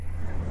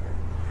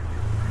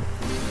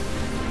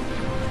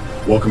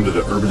Welcome to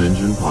the Urban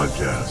Engine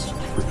Podcast,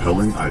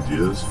 propelling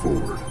ideas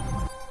forward.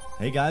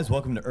 Hey guys,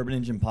 welcome to Urban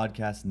Engine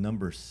Podcast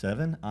number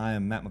 7. I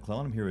am Matt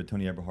McClellan. I'm here with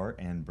Tony Eberhardt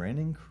and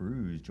Brandon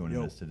Kruse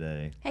joining us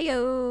today.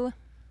 Heyo.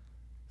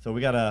 So we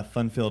got a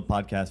fun-filled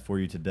podcast for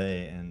you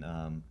today, and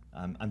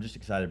I'm just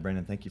excited.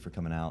 Brandon, thank you for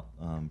coming out.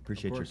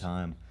 Appreciate your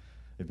time.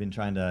 We've been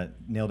trying to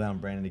nail down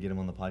Brandon to get him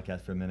on the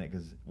podcast for a minute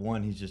because,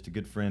 one, he's just a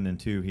good friend, and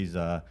two, he's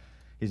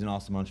an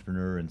awesome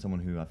entrepreneur and someone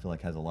who I feel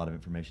like has a lot of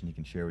information he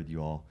can share with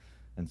you all.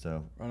 And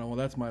so, oh no, well,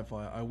 that's my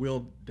fault. I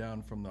wheeled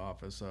down from the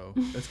office, so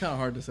it's kind of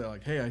hard to say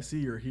like, "Hey, I see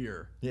you're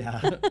here."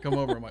 Yeah, come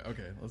over. I'm like,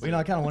 okay. Let's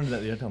I kind of wondered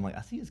that the other time. I'm like,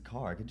 I see his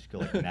car. I could just go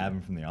like nab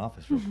him from the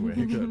office real quick.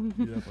 You could.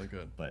 You definitely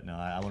could. But no,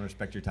 I want to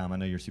respect your time. I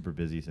know you're super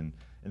busy and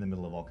in the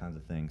middle of all kinds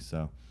of things,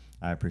 so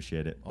I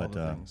appreciate it. All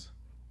the things.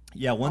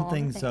 Yeah, one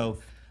thing. So,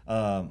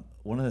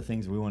 one of the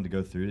things we wanted to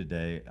go through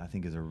today, I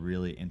think, is a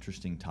really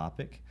interesting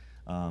topic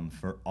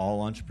for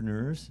all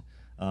entrepreneurs.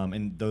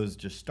 And those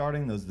just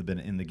starting, those that have been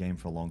in the game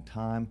for a long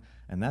time,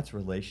 and that's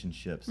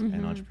relationships and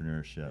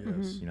entrepreneurship.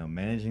 Yes. You know,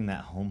 managing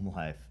that home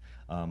life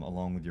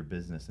along with your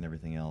business and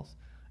everything else.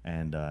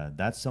 And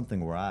that's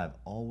something where I've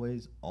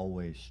always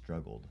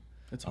struggled.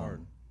 It's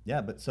hard.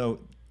 Yeah, but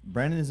so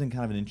Brandon is in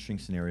kind of an interesting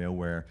scenario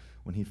where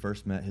when he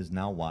first met his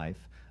now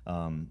wife,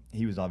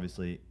 he was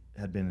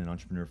had been an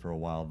entrepreneur for a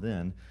while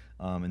then,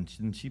 and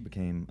then she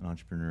became an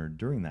entrepreneur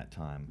during that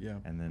time. Yeah.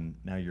 And then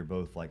now you're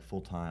both like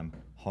full-time,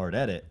 hard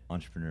at it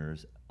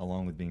entrepreneurs,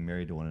 along with being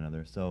married to one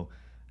another. So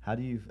how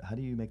do you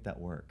make that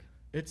work?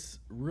 It's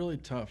really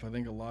tough. I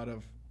think a lot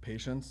of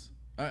patience.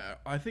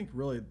 I think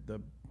really the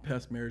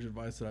best marriage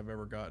advice that I've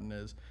ever gotten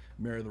is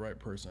marry the right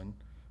person,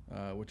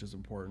 which is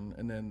important.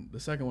 And then the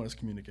second one is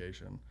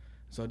communication.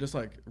 So just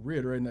like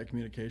reiterating that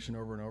communication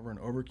over and over and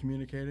over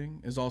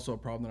communicating is also a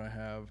problem that I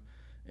have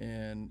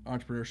in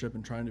entrepreneurship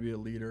and trying to be a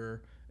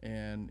leader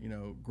and, you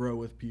know, grow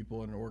with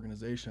people in an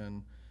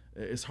organization.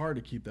 It's hard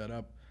to keep that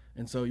up.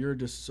 And so you're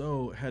just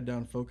so head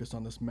down focused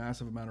on this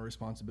massive amount of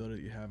responsibility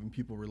that you have and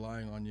people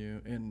relying on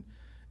you and,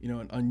 you know,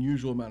 an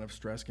unusual amount of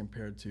stress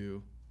compared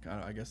to kind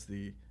of, I guess,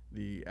 the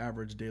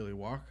average daily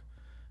walk,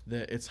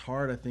 that it's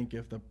hard, I think,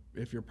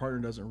 if your partner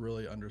doesn't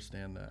really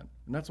understand that.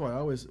 And that's why I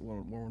always,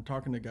 when we're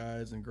talking to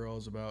guys and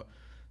girls about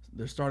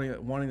they're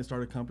wanting to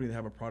start a company, they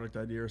have a product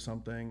idea or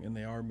something, and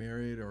they are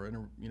married or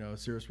in a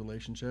serious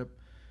relationship,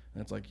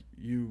 and it's like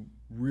you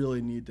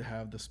really need to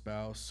have the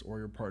spouse or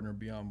your partner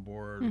be on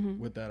board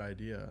with that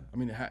idea. I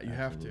mean, you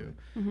have to.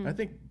 I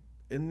think,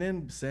 and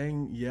then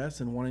saying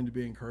yes and wanting to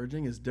be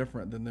encouraging is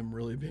different than them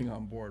really being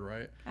on board,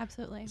 right?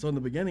 Absolutely. So in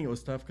the beginning, it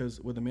was tough because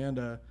with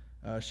Amanda,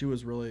 she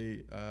was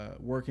really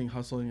working,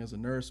 hustling as a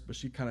nurse, but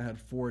she kind of had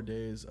 4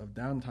 days of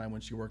downtime when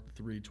she worked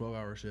 3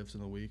 12-hour shifts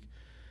in the week.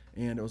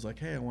 And it was like,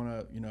 hey, I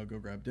want to, go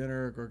grab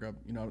dinner,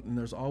 and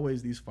there's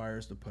always these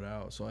fires to put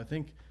out. So I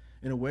think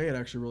in a way it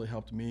actually really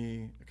helped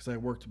me because I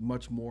worked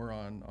much more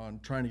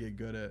on trying to get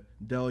good at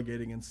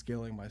delegating and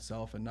scaling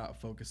myself and not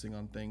focusing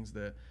on things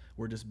that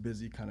were just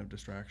busy kind of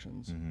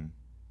distractions. Mm-hmm.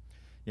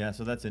 Yeah,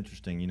 so that's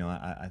interesting. You know,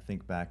 I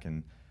think back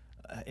and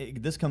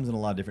this comes in a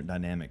lot of different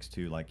dynamics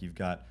too. Like you've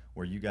got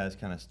where you guys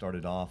kind of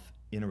started off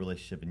in a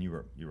relationship and you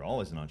were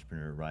always an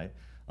entrepreneur, right?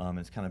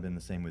 It's kind of been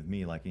the same with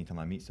me. Like anytime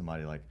I meet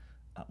somebody, like,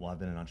 well, I've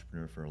been an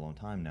entrepreneur for a long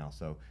time now,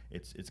 so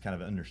it's kind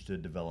of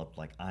understood, developed,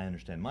 like I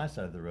understand my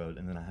side of the road,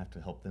 and then I have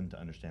to help them to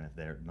understand if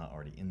they're not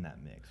already in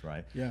that mix,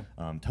 right? Yeah.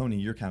 Tony,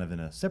 you're kind of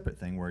in a separate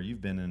thing where you've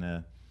been in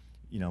a,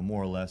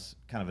 more or less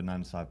kind of a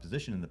 9-to-5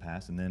 position in the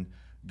past, and then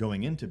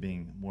going into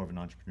being more of an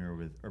entrepreneur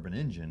with Urban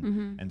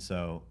Engine, and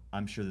so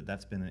I'm sure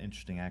that's been an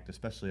interesting act,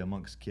 especially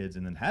amongst kids,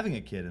 and then having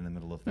a kid in the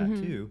middle of that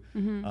too,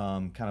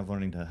 kind of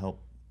learning to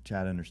help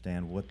Chad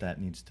understand what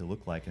that needs to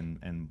look like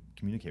and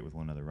communicate with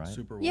one another, right?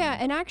 Super well. Yeah,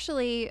 and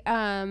actually,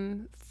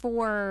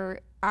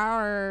 for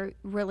our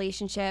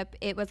relationship,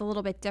 it was a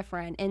little bit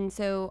different. And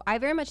so I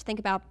very much think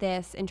about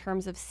this in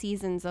terms of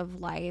seasons of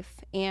life.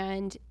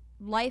 And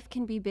life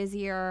can be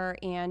busier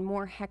and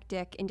more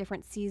hectic in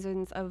different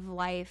seasons of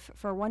life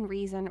for one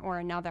reason or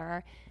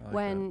another.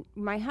 When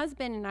my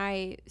husband and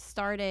I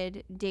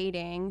started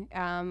dating,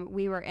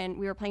 we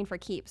were playing for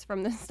keeps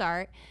from the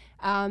start,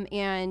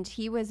 and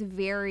he was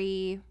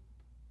very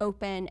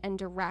open and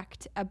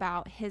direct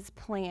about his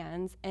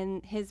plans,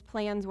 and his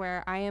plans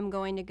were, I am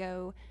going to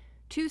go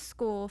to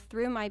school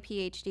through my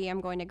PhD, I'm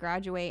going to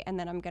graduate, and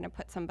then I'm going to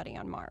put somebody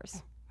on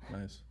Mars.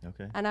 Nice.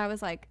 Okay. And I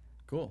was like,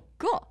 Cool.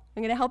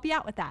 I'm going to help you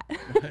out with that.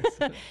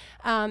 Nice.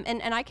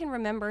 And I can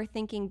remember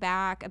thinking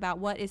back about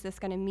what is this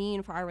going to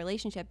mean for our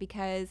relationship,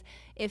 because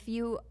if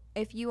you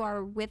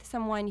are with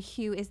someone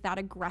who is that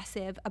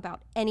aggressive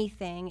about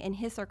anything, in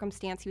his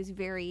circumstance, he was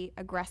very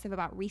aggressive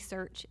about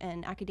research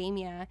and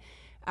academia,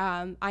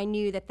 I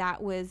knew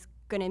that was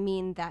going to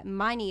mean that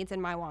my needs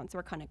and my wants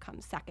were going to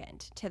come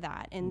second to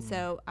that. And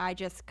so I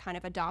just kind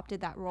of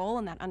adopted that role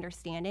and that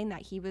understanding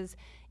that he was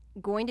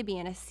going to be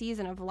in a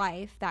season of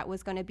life that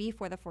was going to be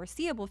for the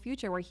foreseeable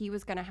future, where he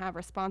was going to have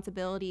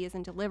responsibilities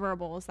and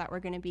deliverables that were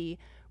going to be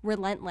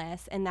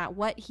relentless, and that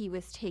what he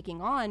was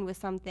taking on was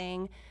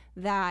something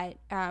that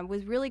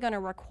was really going to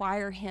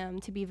require him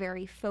to be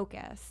very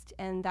focused,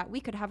 and that we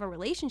could have a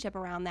relationship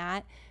around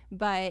that,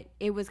 but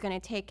it was going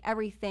to take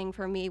everything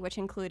for me, which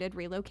included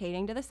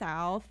relocating to the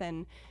South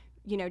and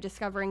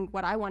discovering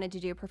what I wanted to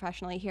do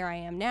professionally. Here I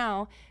am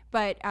now,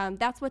 but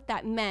that's what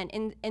that meant.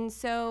 And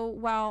so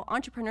while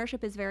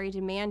entrepreneurship is very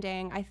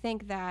demanding, I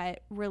think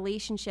that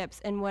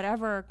relationships and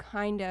whatever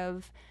kind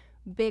of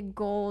big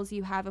goals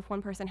you have, if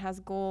one person has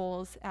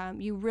goals,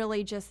 you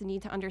really just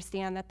need to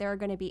understand that there are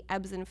going to be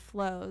ebbs and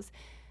flows.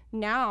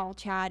 Now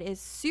Chad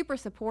is super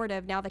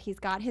supportive now that he's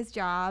got his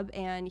job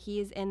and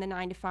he's in the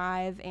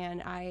 9-to-5,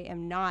 and I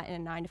am not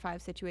in a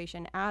 9-to-5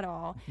 situation at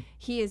all.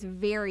 He is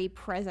very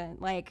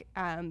present. Like,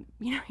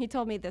 he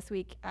told me this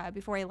week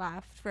before he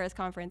left for his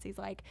conference, he's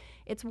like,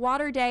 it's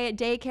water day at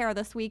daycare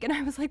this week. And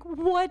I was like,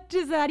 what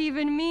does that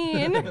even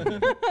mean?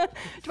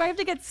 Do I have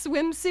to get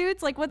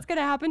swimsuits? Like, what's going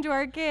to happen to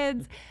our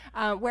kids?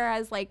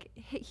 Whereas like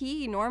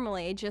he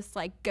normally just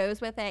like goes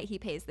with it. He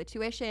pays the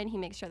tuition. He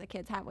makes sure the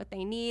kids have what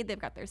they need. They've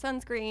got their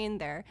sunscreen,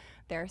 their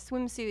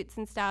swimsuits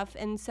and stuff.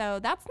 And so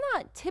that's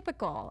not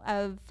typical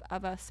of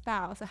a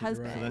spouse, a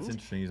husband. So that's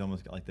interesting. He's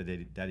almost got like the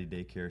daddy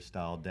daycare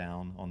style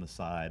down on the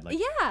side, like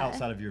yeah,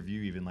 outside of your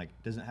view, even like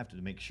doesn't have to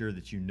make sure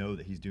that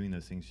that he's doing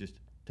those things, just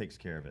takes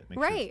care of it,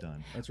 makes sure it's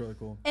done. That's really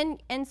cool.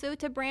 And so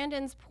to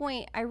Brandon's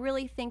point, I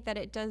really think that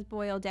it does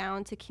boil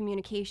down to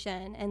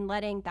communication and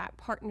letting that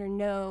partner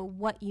know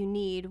what you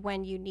need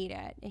when you need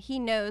it. He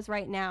knows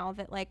right now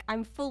that like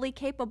I'm fully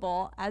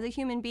capable as a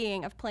human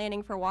being of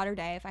planning for water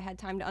day if I had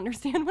time to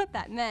understand what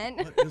that meant.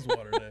 What is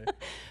water day?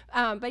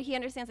 But he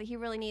understands that he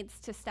really needs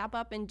to step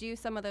up and do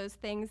some of those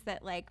things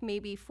that like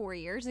maybe 4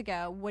 years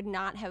ago would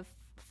not have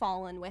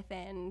fallen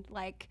within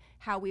like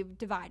how we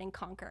divide and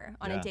conquer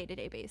on a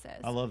day-to-day basis.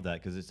 I love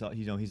that because it's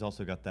he's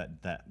also got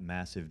that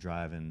massive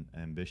drive and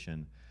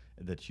ambition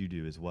that you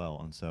do as well,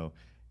 and so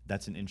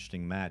that's an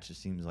interesting match. It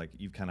seems like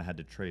you've kind of had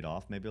to trade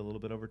off maybe a little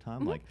bit over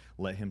time, like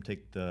let him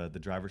take the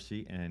driver's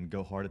seat and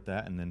go hard at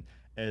that, and then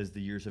as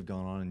the years have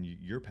gone on and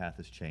your path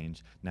has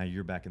changed, now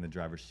you're back in the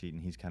driver's seat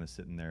and he's kind of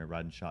sitting there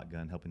riding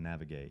shotgun, helping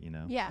navigate.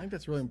 Yeah, I think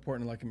that's really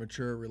important, like a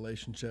mature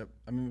relationship.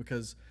 I mean,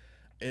 because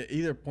at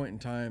either point in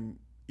time,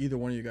 either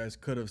one of you guys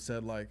could have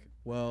said like,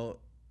 well,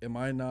 am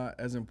I not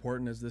as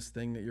important as this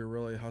thing that you're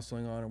really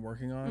hustling on and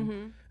working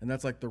on? And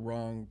that's like the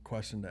wrong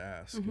question to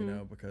ask,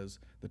 because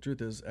the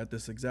truth is at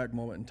this exact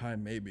moment in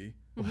time, maybe.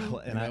 Well,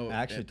 and I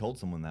actually told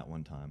someone that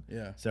one time,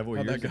 several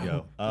How'd years that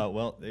ago.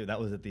 Well, that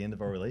was at the end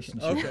of our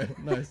relationship. Okay,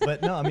 nice.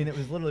 But no, I mean, it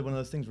was literally one of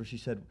those things where she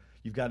said,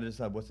 you've got to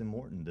decide what's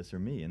important, this or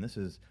me. And this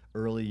is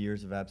early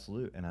years of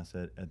Absolute. And I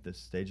said, at this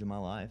stage of my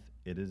life,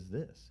 it is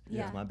this.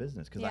 It's my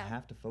business because I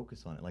have to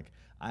focus on it. Like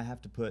I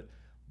have to put,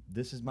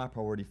 this is my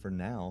priority for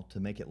now to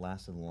make it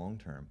last in the long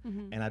term.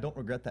 And I don't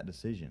regret that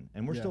decision.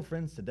 And we're still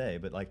friends today,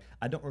 but like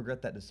I don't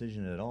regret that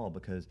decision at all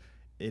because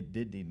it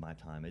did need my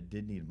time. It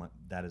did need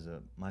that as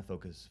my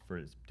focus for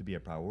it to be a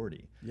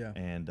priority. Yeah.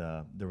 And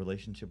the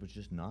relationship was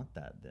just not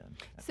that then.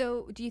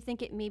 So do you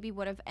think it maybe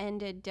would have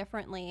ended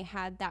differently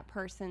had that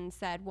person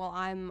said, well,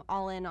 I'm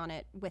all in on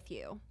it with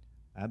you?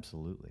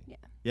 Absolutely. Yeah.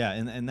 Yeah.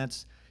 And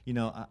that's,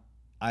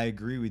 I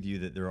agree with you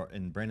that there are,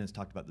 and Brandon's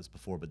talked about this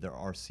before, but there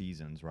are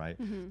seasons, right?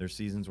 There's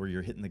seasons where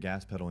you're hitting the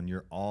gas pedal and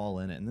you're all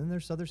in it. And then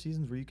there's other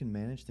seasons where you can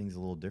manage things a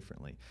little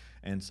differently.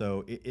 And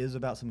so it is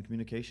about some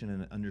communication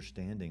and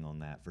understanding on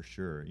that for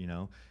sure,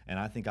 And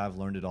I think I've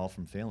learned it all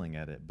from failing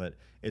at it. But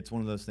it's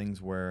one of those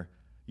things where,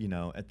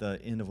 at the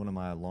end of one of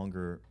my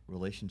longer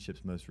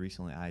relationships most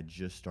recently, I had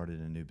just started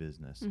a new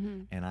business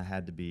and I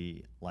had to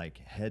be like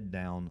head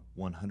down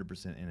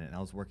 100% in it. And I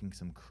was working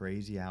some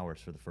crazy hours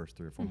for the first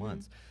 3 or 4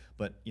 months.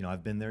 But,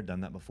 I've been there,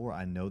 done that before.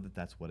 I know that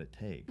that's what it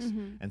takes.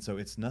 And so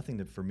it's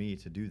nothing for me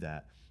to do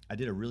that. I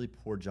did a really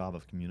poor job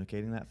of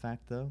communicating that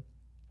fact, though.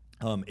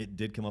 It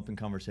did come up in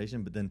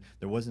conversation, but then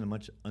there wasn't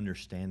much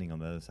understanding on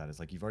the other side. It's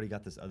like, you've already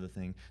got this other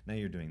thing. Now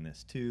you're doing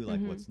this too.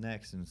 Like, what's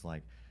next? And it's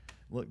like,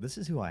 look, this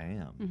is who I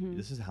am.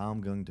 This is how I'm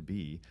going to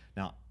be.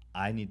 Now,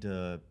 I need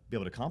to be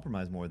able to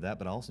compromise more of that,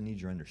 but I also need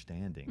your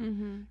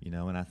understanding,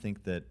 and I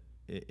think that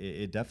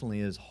it definitely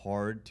is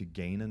hard to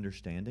gain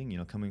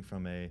understanding, coming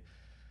from a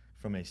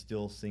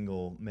still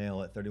single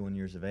male at 31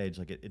 years of age.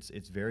 Like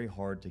it's very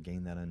hard to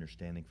gain that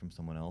understanding from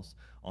someone else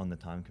on the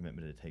time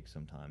commitment it takes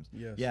sometimes.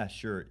 Yes. Yeah,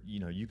 sure.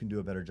 You can do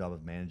a better job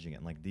of managing it.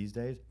 And like these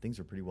days, things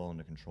are pretty well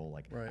under control.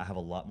 Like I have a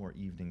lot more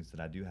evenings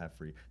that I do have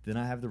free. Then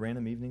I have the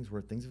random evenings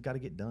where things have got to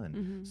get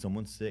done.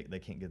 Someone's sick, they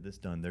can't get this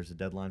done. There's a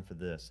deadline for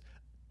this.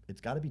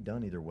 It's got to be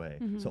done either way.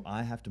 So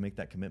I have to make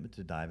that commitment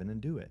to dive in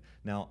and do it.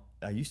 Now,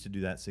 I used to do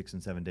that 6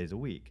 and 7 days a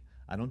week.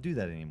 I don't do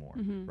that anymore,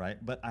 right?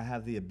 But I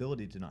have the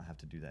ability to not have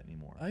to do that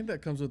anymore. I think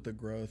that comes with the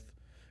growth.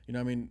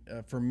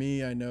 For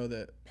me, I know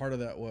that part of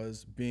that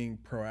was being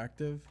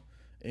proactive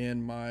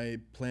in my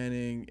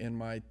planning and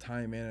my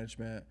time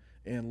management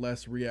and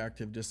less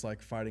reactive, just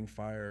like fighting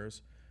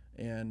fires.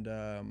 And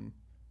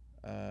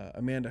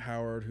Amanda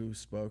Howard, who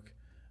spoke,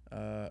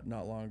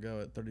 not long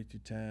ago at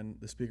 3210,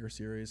 the speaker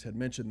series, had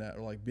mentioned that,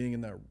 or like being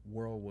in that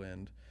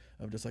whirlwind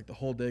of just like the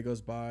whole day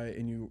goes by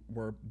and you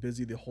were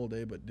busy the whole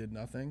day but did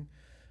nothing.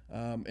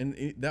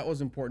 That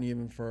was important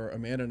even for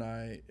Amanda and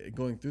I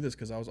going through this,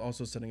 because I was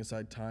also setting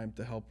aside time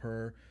to help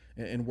her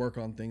and work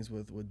on things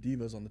with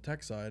Divas on the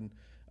tech side,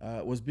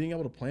 was being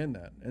able to plan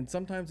that. And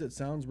sometimes it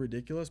sounds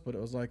ridiculous, but it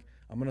was like,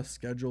 I'm going to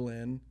schedule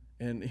in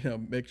and, you know,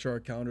 make sure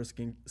our calendars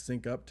can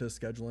sync up to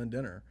schedule in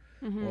dinner,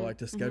 or like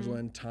to schedule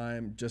in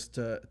time just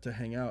to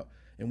hang out.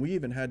 And we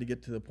even had to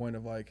get to the point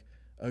of like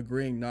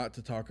agreeing not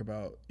to talk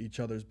about each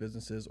other's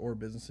businesses or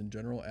business in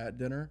general at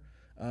dinner.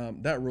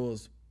 That rule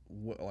is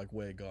like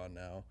way gone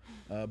now,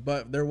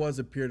 but there was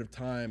a period of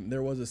time,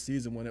 there was a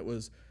season when it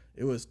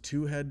was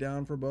too head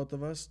down for both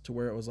of us, to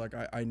where it was like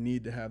I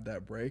need to have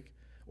that break,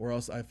 or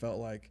else I felt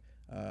like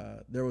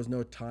there was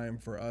no time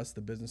for us.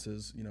 The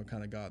businesses, you know,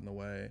 kind of got in the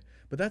way.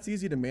 But that's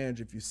easy to manage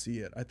if you see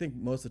it. I think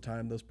most of the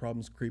time those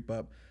problems creep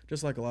up,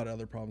 just like a lot of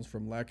other problems,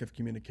 from lack of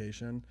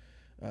communication.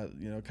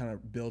 You know, kind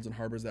of builds and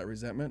harbors that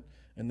resentment,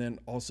 and then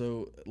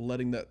also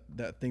letting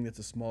that thing that's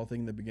a small thing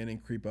in the beginning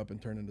creep up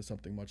and turn into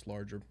something much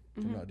larger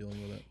from not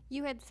dealing with it.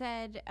 You had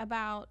said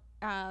about,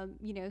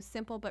 you know,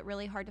 simple but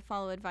really hard to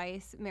follow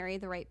advice, marry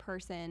the right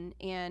person.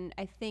 And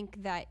I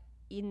think that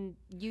you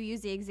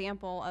use the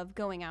example of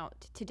going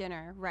out to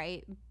dinner,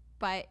 right?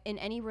 But in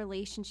any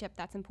relationship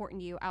that's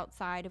important to you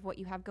outside of what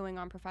you have going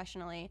on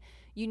professionally,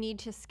 you need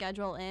to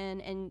schedule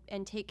in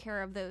and take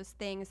care of those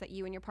things that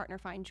you and your partner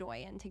find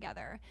joy in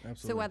together.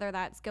 Absolutely. So whether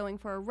that's going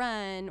for a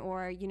run,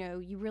 or, you know,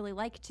 you really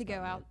like to go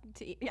out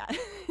to eat. Yeah.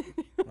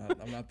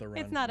 I'm not the run.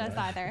 It's not guy. us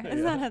either.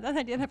 It's not us.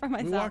 I do that for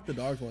myself. We walked the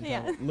dogs one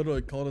time,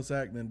 literally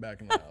cul-de-sac and then back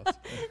in the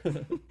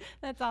house.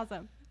 That's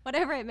awesome.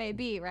 Whatever it may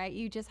be, right?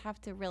 You just have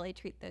to really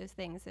treat those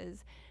things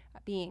as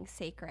being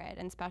sacred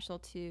and special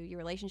to your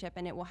relationship,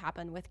 and it will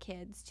happen with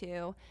kids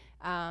too.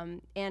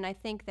 And I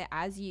think that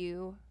as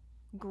you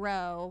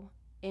grow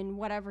in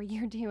whatever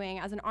you're doing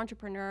as an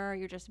entrepreneur,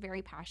 you're just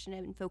very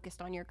passionate and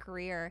focused on your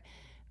career,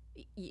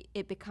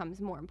 it becomes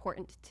more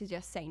important to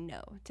just say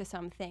no to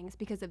some things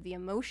because of the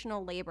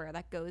emotional labor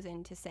that goes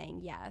into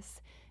saying yes.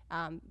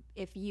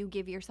 If you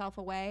give yourself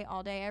away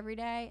all day, every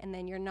day, and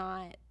then you're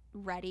not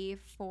ready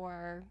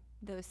for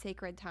those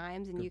sacred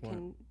times, and Good you point.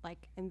 can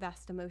like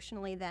invest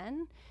emotionally,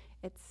 then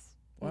it's,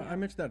 Well, I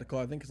mentioned that to Cole.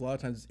 I think because a lot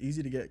of times it's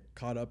easy to get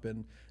caught up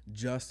in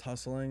just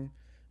hustling,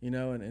 you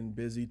know, and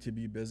busy to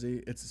be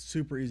busy. It's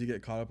super easy to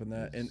get caught up in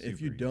that. And if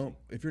you don't,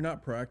 if you're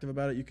not proactive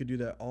about it, you could do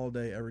that all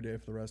day, every day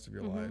for the rest of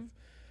your life.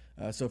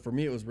 So for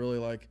me, it was really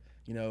like,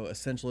 you know,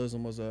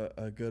 Essentialism was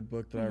a good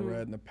book that I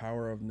read, and The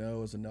Power of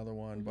No is another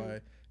one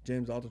by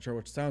James Altucher,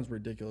 which sounds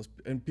ridiculous,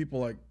 and people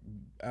like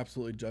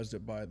absolutely judged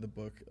it by the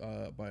book,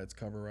 by its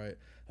cover, right?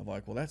 Of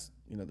like, well, that's,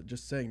 you know,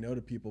 just saying no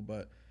to people.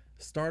 But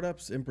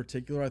startups in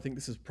particular, I think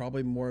this is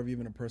probably more of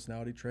even a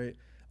personality trait,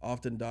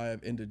 often die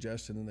of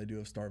indigestion than they do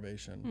of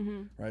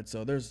starvation, right?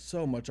 So there's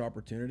so much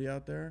opportunity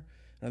out there.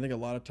 And I think a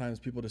lot of times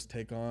people just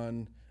take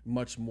on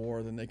much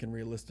more than they can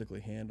realistically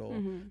handle.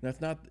 And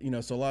that's not, you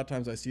know, so a lot of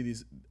times I see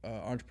these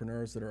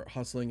entrepreneurs that are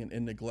hustling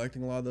and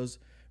neglecting a lot of those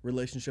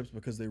relationships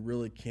because they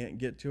really can't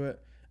get to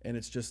it. And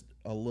it's just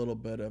a little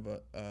bit of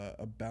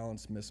a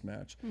balance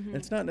mismatch. And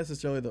it's not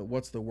necessarily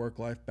what's the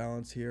work-life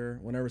balance here.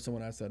 Whenever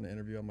someone asks that in an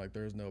interview, I'm like,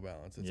 there's no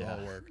balance. It's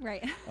all work.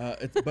 right.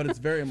 But it's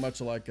very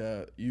much like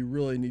you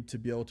really need to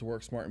be able to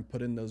work smart and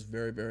put in those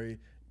very, very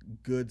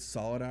good,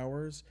 solid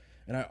hours.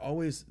 And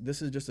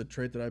this is just a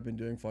trait that I've been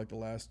doing for like the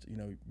last, you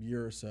know,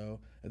 year or so.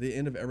 At the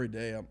end of every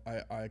day,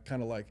 I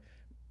kind of like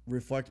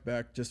reflect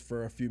back just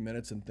for a few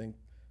minutes and think,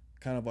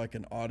 kind of like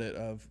an audit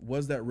of,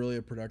 was that really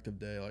a productive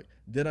day? Like,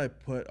 did I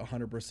put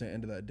 100%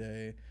 into that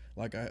day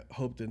like I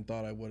hoped and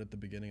thought I would at the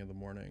beginning of the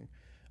morning?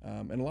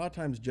 And a lot of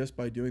times just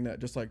by doing that,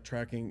 just like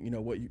tracking, you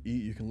know, what you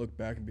eat, you can look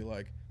back and be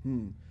like,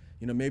 you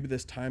know, maybe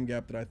this time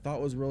gap that I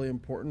thought was really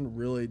important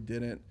really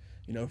didn't,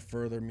 you know,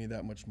 further me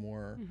that much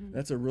more.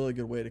 That's a really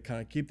good way to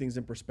kind of keep things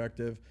in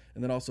perspective,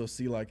 and then also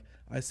see like,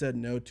 I said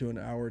no to an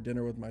hour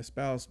dinner with my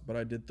spouse, but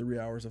I did 3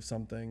 hours of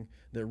something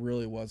that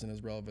really wasn't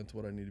as relevant to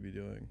what I need to be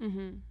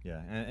doing. Yeah,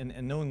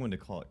 and knowing when to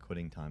call it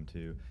quitting time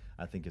too,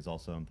 I think is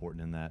also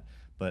important in that.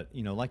 But,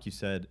 you know, like you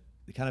said,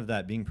 kind of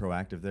that being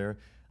proactive there,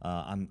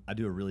 I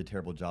do a really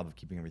terrible job of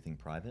keeping everything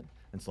private.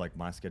 And so like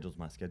my schedule's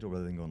my schedule,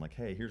 rather than going like,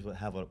 hey, here's what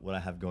I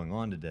have going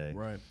on today.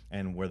 Right.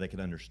 And where they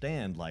could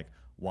understand like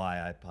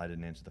why I probably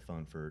didn't answer the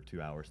phone for 2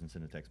 hours and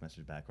send a text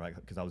message back, right?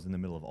 Because I was in the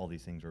middle of all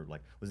these things, or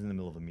like was in the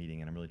middle of a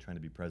meeting, and I'm really trying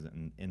to be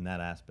present in that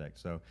aspect.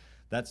 So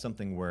that's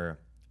something where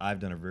I've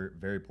done a very,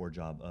 very poor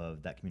job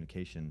of that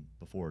communication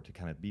before, to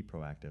kind of be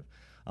proactive.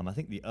 I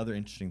think the other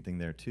interesting thing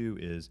there too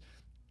is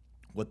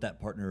what that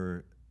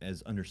partner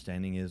as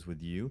understanding is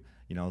with you.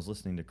 You know, I was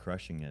listening to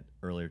Crushing It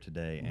earlier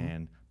today,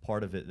 and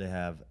part of it, they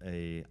have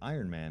a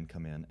Ironman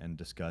come in and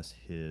discuss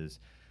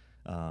his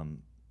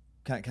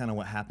kind of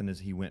what happened is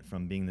he went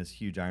from being this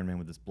huge Ironman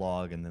with this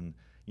blog, and then,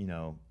 you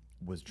know,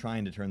 was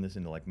trying to turn this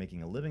into like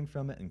making a living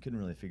from it and couldn't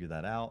really figure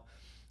that out.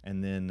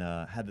 And then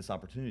had this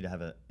opportunity to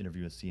have an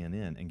interview with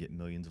CNN and get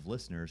millions of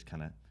listeners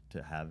kind of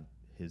to have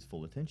his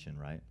full attention,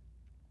 right?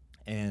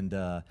 And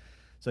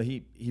so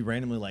he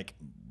randomly, like,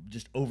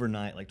 just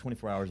overnight, like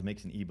 24 hours,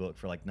 makes an ebook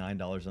for like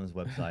 $9 on his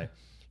website,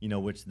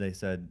 which they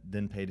said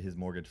then paid his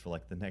mortgage for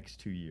like the next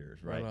 2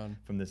 years, right?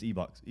 From this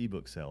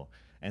ebook sale.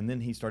 And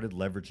then he started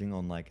leveraging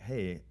on, like,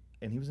 hey,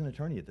 and he was an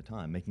attorney at the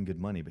time, making good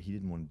money, but he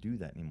didn't want to do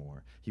that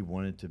anymore. He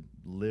wanted to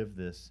live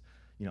this,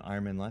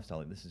 Ironman lifestyle.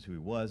 Like, this is who he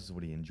was, this is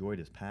what he enjoyed,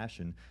 his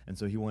passion. And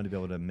so he wanted to be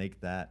able to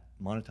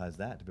monetize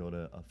that, to be able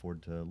to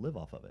afford to live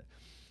off of it.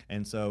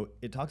 And so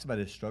it talks about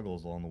his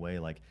struggles along the way,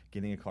 like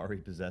getting a car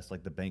repossessed,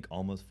 like the bank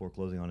almost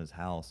foreclosing on his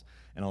house,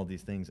 and all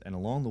these things. And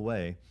along the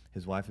way,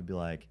 his wife would be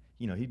like,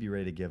 he'd be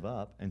ready to give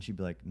up, and she'd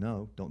be like,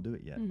 no, don't do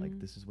it yet. Like,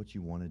 this is what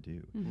you want to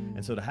do.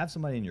 And so to have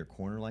somebody in your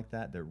corner like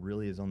that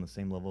really is on the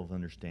same level of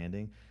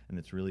understanding and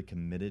that's really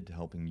committed to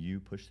helping you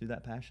push through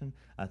that passion,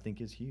 I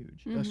think is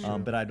huge. That's true.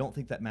 But I don't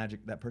think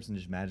that person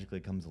just magically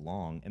comes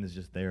along and is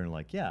just there and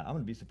like, yeah, I'm going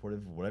to be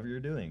supportive of whatever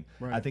you're doing.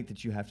 Right. I think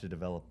that you have to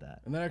develop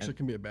that. And that actually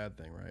can be a bad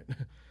thing, right?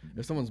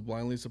 If someone's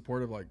blindly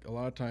supportive, like a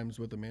lot of times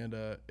with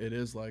Amanda, it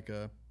is like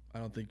I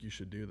don't think you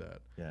should do that.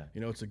 Yeah.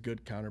 It's a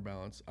good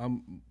counterbalance.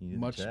 I'm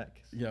much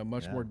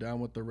more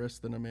down with the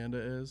risk than Amanda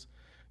is,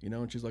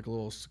 and she's like a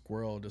little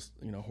squirrel just,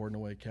 hoarding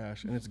away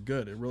cash. And it's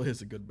good. It really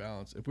is a good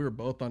balance. If we were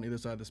both on either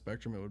side of the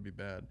spectrum, it would be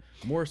bad.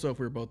 More so if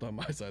we were both on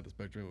my side of the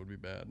spectrum, it would be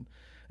bad.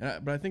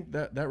 But I think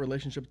that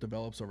relationship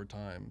develops over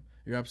time.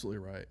 You're absolutely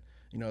right.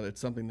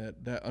 It's something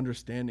that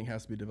understanding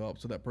has to be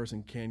developed so that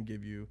person can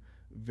give you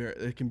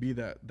it can be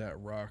that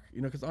rock,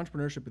 because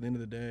entrepreneurship at the end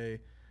of the day,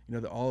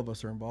 that all of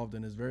us are involved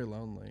in is very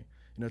lonely.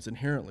 It's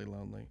inherently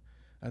lonely.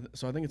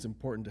 So I think it's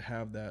important to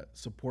have that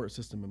support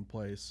system in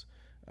place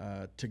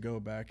to go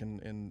back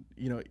and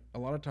a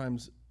lot of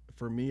times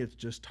for me, it's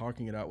just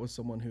talking it out with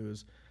someone who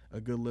is a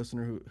good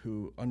listener,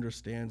 who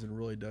understands and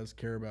really does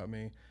care about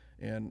me.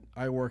 And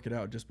I work it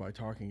out just by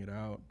talking it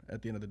out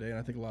at the end of the day. And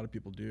I think a lot of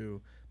people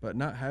do, but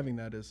not having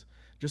that is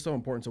just so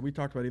important. So we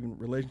talked about even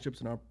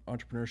relationships and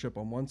entrepreneurship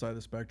on one side of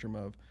the spectrum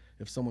of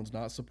if someone's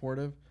not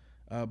supportive,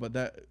 but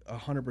that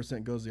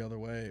 100% goes the other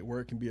way, where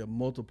it can be a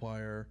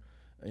multiplier,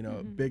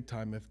 big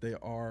time if they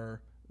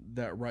are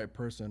that right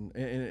person.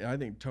 And I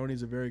think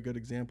Tony's a very good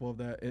example of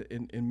that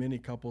in many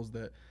couples,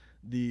 that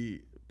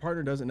the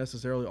partner doesn't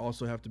necessarily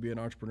also have to be an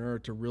entrepreneur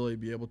to really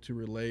be able to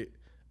relate,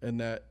 and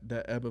that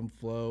ebb and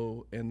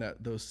flow and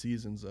those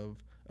seasons of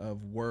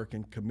work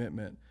and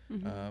commitment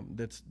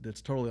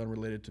that's totally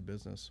unrelated to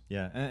business.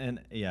 Yeah, and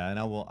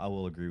I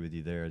will agree with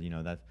you there.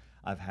 That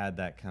I've had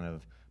that kind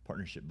of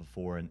partnership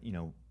before, and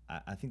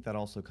I think that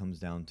also comes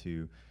down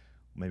to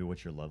maybe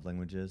what your love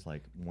language is.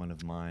 Like, one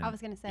of mine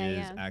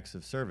is acts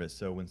of service.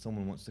 So when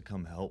someone wants to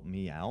come help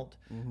me out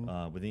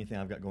with anything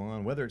I've got going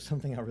on, whether it's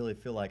something I really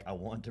feel like I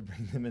want to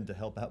bring them in to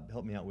help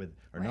me out with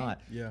or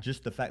not,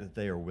 just the fact that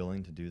they are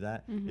willing to do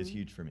that is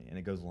huge for me, and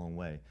it goes a long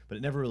way. But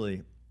it never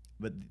really.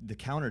 But the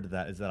counter to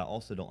that is that I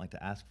also don't like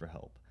to ask for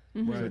help.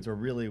 So it's a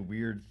really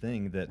weird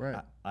thing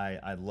that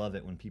I love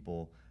it when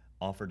people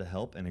offer to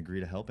help and agree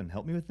to help and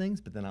help me with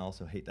things, but then I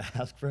also hate to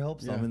ask for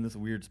help. So I'm in this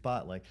weird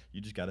spot, like, you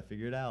just got to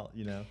figure it out,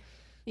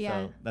 Yeah.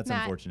 So that's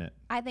Matt, unfortunate.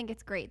 I think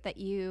it's great that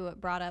you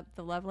brought up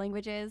the love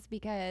languages,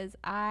 because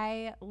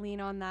I lean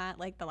on that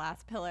like the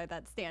last pillar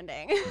that's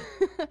standing.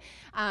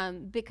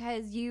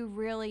 Because you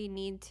really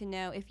need to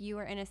know if you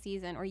are in a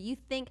season, or you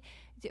think,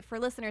 for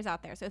listeners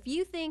out there, so if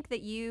you think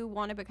that you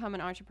want to become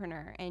an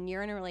entrepreneur and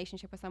you're in a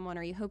relationship with someone,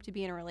 or you hope to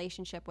be in a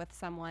relationship with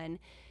someone,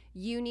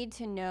 you need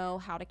to know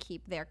how to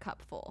keep their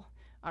cup full.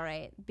 All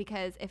right,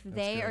 because if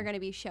they are going to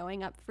be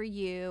showing up for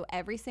you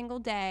every single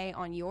day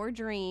on your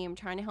dream,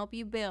 trying to help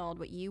you build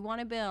what you want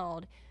to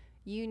build,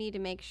 you need to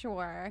make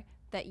sure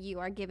that you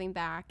are giving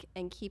back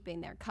and keeping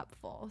their cup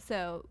full.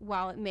 So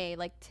while it may,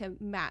 like to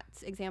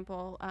Matt's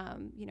example,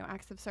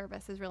 acts of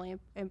service is really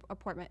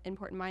important.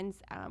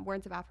 Mine's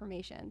words of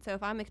affirmation. So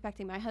if I'm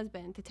expecting my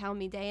husband to tell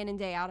me day in and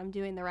day out I'm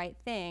doing the right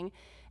thing,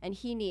 and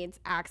he needs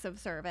acts of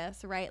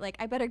service, right? Like,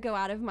 I better go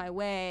out of my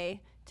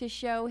way to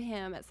show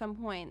him at some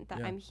point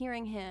that I'm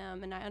hearing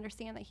him and I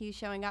understand that he's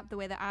showing up the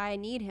way that I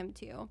need him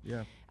to.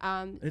 Yeah.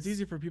 It's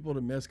easy for people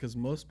to miss, because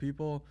most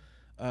people,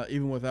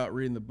 even without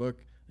reading the book,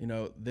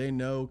 they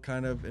know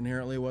kind of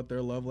inherently what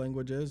their love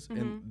language is,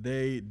 and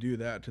they do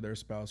that to their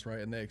spouse, right?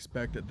 And they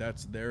expect that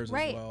that's theirs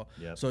as well.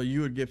 Yep. So you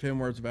would give him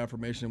words of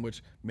affirmation,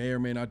 which may or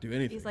may not do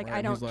anything. He's like, right?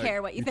 I don't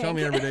care what you think. You tell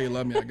me every day you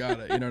love me, I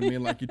got it. You know what I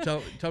mean? Like, you tell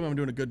me I'm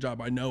doing a good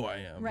job, I know I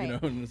am.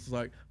 Right. And it's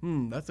like,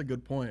 that's a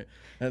good point.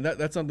 And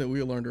that's something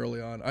we learned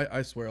early on.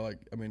 I swear,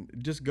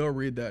 just go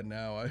read that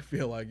now. I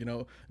feel like,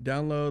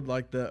 download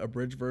like the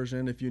abridged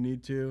version if you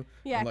need to.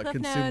 Yeah, and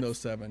consume notes. those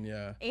 7.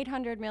 Yeah.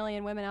 800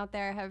 million women out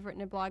there have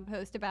written a blog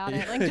post about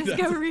it. Like,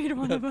 just go read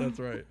one of them. That's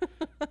right.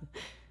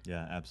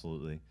 Yeah,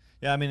 absolutely.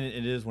 Yeah, I mean,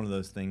 it is one of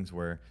those things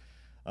where,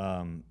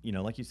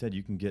 like you said,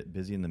 you can get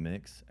busy in the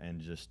mix and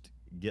just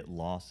get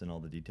lost in all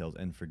the details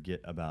and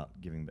forget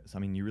about giving back. So,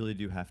 I mean, you really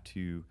do have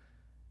to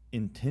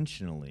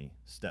intentionally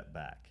step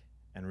back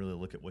and really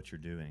look at what you're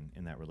doing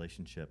in that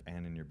relationship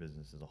and in your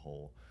business as a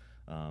whole.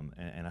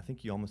 And I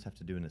think you almost have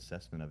to do an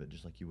assessment of it,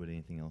 just like you would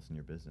anything else in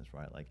your business,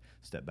 right? Like,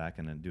 step back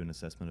and then do an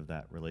assessment of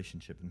that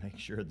relationship and make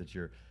sure that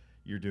you're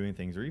you're doing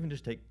things, or even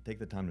just take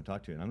the time to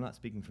talk to it. And I'm not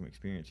speaking from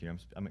experience here.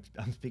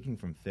 I'm speaking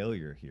from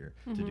failure here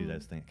to do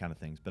those kind of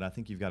things. But I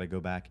think you've got to go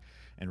back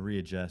and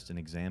readjust and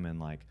examine,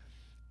 like,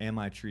 am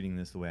I treating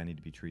this the way I need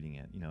to be treating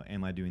it?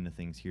 Am I doing the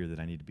things here that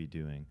I need to be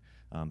doing?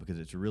 Because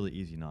it's really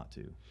easy not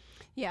to.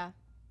 Yeah.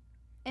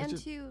 And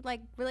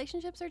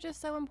relationships are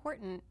just so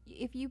important.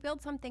 If you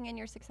build something and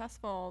you're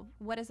successful,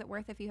 what is it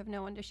worth if you have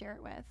no one to share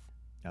it with?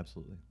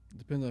 Absolutely.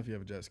 Depends on if you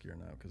have a jet ski or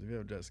not, because if you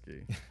have a jet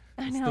ski,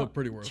 I it's know. still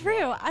pretty worthwhile.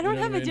 True. I don't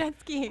have a a jet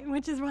ski,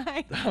 which is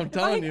why. I'm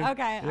telling you.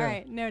 Okay. Yeah. All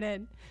right.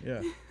 Noted.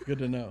 Yeah. Good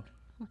to know.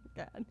 Oh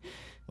my God.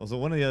 Well, so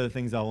one of the other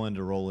things I wanted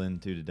to roll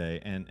into today,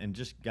 and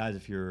just guys,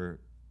 if you're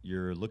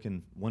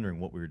wondering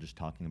what we were just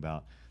talking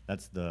about,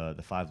 that's the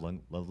 5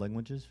 love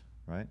languages,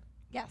 right?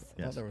 Yes.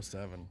 I thought there was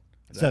 7.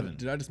 7.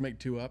 Did I just make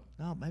 2 up?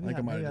 No, maybe I think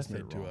I might maybe have just made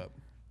said it 2 wrong. up.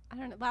 I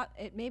don't know.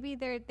 Maybe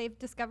they've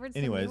discovered some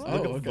Anyways, new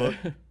look ones. at the book,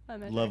 I'm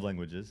not Love sure.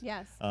 Languages.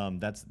 Yes.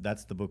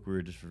 That's the book we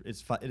were just.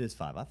 It is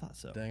 5. I thought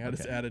so. Dang, I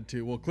just added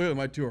 2. Well, clearly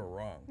my 2 are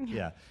wrong.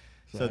 Yeah.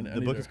 So So I the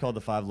need book to- is called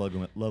The 5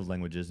 Love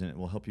Languages, and it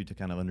will help you to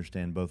kind of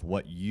understand both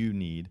what you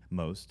need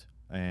most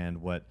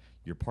and what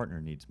your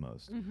partner needs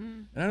most.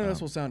 And I know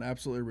this will sound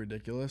absolutely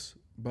ridiculous,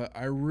 but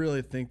I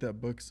really think that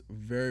book's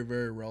very,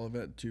 very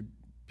relevant to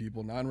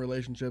people not in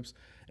relationships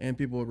and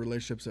people with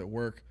relationships at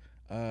work,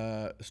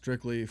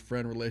 strictly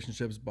friend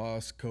relationships,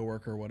 boss,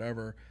 coworker,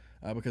 whatever,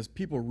 because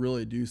people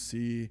really do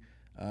see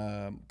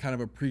kind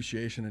of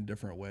appreciation in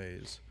different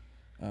ways.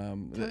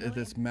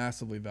 It's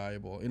massively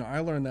valuable. I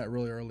learned that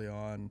really early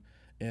on,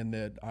 and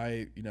that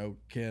I,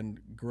 can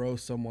grow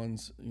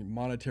someone's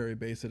monetary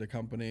base at a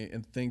company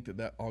and think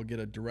that I'll get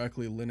a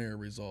directly linear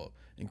result.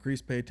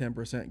 Increase pay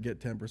 10%, get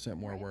 10%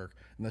 more work.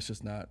 And that's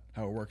just not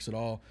how it works at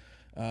all.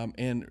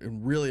 And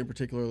really,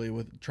 particularly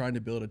with trying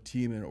to build a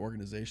team and an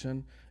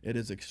organization, it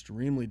is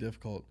extremely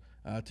difficult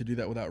to do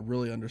that without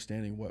really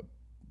understanding what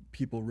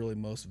people really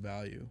most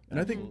value. And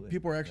I think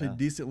people are actually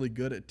decently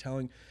good at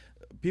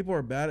people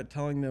are bad at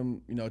telling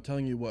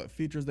you what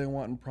features they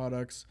want in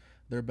products.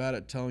 They're bad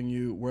at telling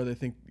you where they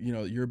think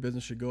your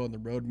business should go on the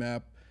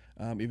roadmap,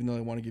 even though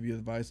they want to give you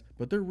advice.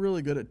 But they're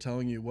really good at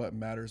telling you what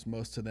matters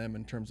most to them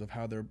in terms of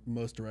how they're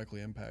most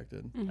directly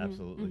impacted.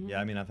 Absolutely. Yeah,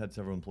 I mean, I've had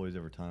several employees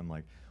over time,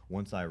 like,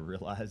 once I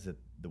realized that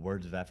the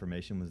words of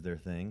affirmation was their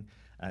thing,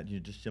 you're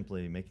just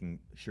simply making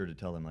sure to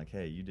tell them, like,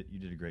 hey, you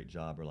did a great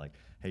job, or like,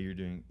 hey, you're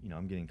doing,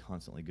 I'm getting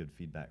constantly good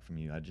feedback from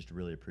you. I just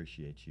really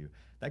appreciate you.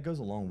 That goes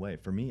a long way.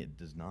 For me, it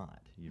does not.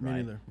 Me right?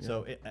 neither. Yeah.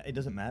 So it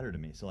doesn't matter to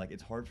me. So, like,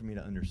 it's hard for me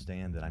to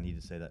understand that I need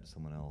to say that to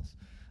someone else.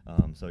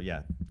 So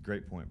yeah,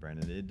 great point,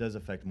 Brandon. It does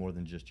affect more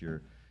than just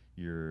your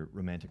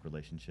romantic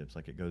relationships.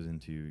 Like, it goes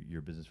into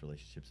your business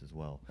relationships as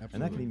well. Absolutely.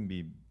 And that can even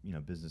be,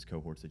 business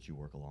cohorts that you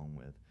work along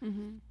with.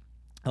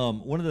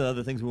 One of the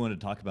other things we wanted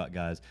to talk about,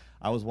 guys,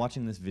 I was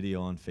watching this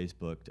video on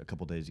Facebook a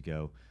couple days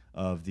ago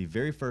of the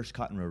very first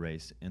cotton row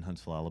race in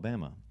Huntsville,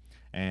 Alabama.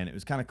 And it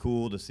was kind of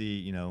cool to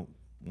see,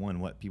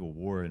 one, what people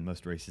wore in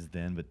most races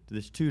then, but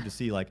there's 2, to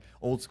see, like,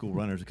 old school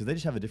runners, because they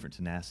just have a different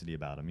tenacity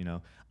about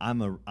them.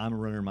 I'm a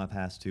runner in my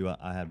past too.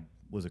 I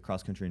was a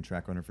cross country and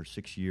track runner for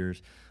 6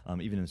 years,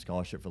 even in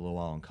scholarship for a little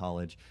while in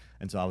college.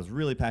 And so I was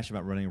really passionate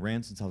about running.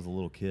 Ran since I was a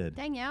little kid.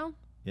 Dang, yeah.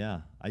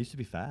 Yeah, I used to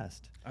be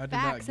fast. I did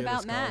Facts not get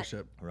about a Matt.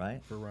 scholarship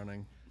Right. for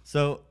running.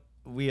 So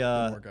we,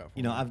 work out for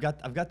me. I've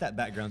got that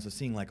background. So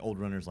seeing, like, old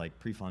runners like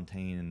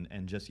Prefontaine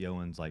and Jesse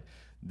Owens, like,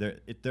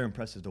 they're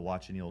impressive to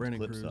watch any old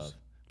Brandon clips Kruse. of.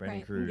 Brandon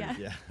Right, Kruse, yeah.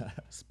 yeah.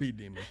 Speed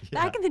demon.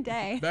 Back in the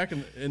day. Back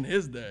in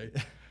his day.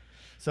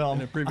 So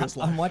in a previous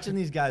I'm life. watching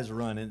these guys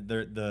run, and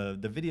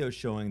the video is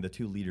showing the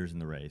 2 leaders in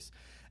the race.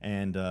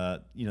 And,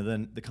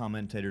 then the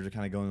commentators are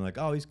kind of going like,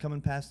 oh, he's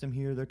coming past him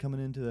here. They're coming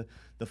into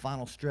the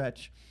final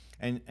stretch.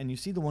 And you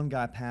see the one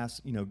guy pass,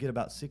 get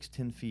about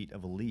 6-10 feet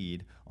of a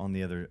lead on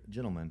the other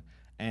gentleman.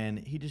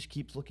 And he just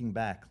keeps looking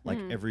back, like,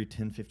 every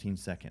 10-15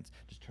 seconds,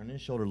 just turning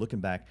his shoulder,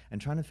 looking back,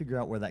 and trying to figure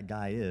out where that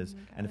guy is,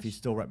 and if he's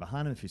still right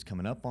behind him, if he's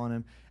coming up on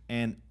him.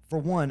 And for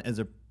one, as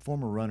a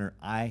former runner,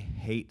 I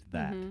hate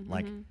that.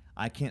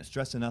 I can't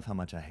stress enough how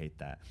much I hate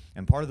that.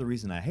 And part of the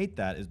reason I hate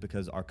that is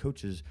because our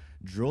coaches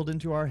drilled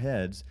into our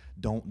heads,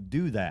 don't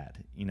do that.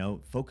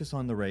 Focus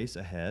on the race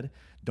ahead.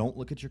 Don't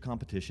look at your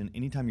competition.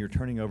 Anytime you're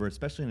turning over,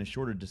 especially in a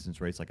shorter distance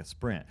race like a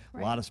sprint,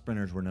 a lot of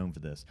sprinters were known for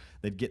this.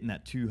 They'd get in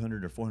that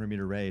 200 or 400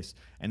 meter race,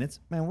 and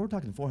we're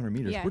talking 400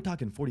 meters. Yeah. We're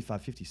talking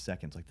 45, 50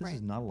 seconds. Like, this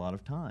is not a lot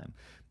of time.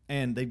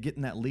 And they'd get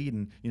in that lead,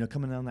 and,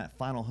 coming down that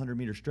final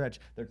 100-meter stretch,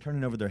 they're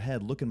turning over their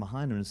head, looking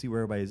behind them to see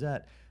where everybody's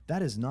at.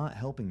 That is not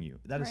helping you.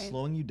 That is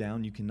slowing you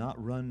down. You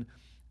cannot run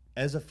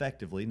as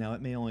effectively. Now,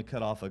 it may only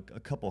cut off a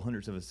couple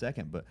hundredths of a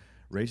second, but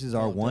races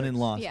are won and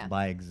lost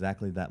by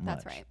exactly that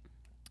much. That's right.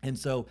 And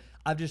so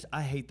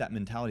I hate that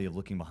mentality of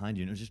looking behind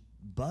you, and it was just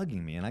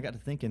bugging me. And I got to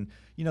thinking,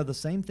 the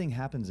same thing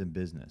happens in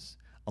business.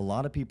 a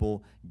lot of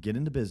people get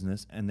into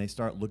business and they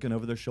start looking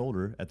over their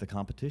shoulder at the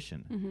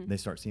competition. They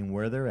start seeing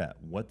where they're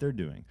at, what they're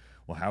doing.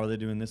 Well, how are they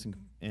doing this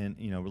in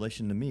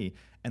relation to me?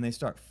 And they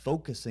start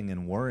focusing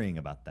and worrying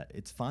about that.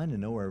 It's fine to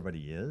know where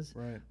everybody is,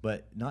 Right.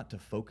 but not to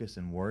focus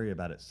and worry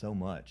about it so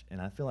much.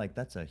 And I feel like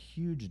that's a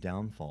huge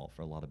downfall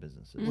for a lot of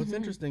businesses. What's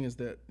interesting is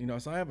that,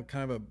 so I have a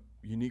kind of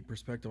a unique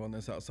perspective on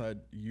this outside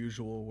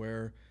usual,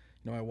 where,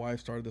 my wife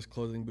started this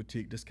clothing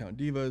boutique, Discount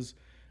Divas,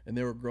 and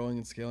they were growing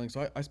and scaling.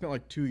 So I spent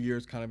like 2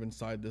 years kind of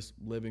inside this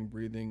living,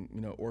 breathing,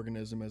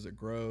 organism as it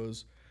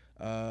grows.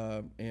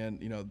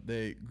 And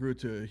they grew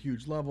to a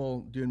huge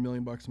level, doing $1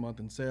 million a month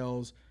in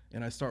sales.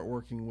 And I start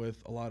working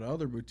with a lot of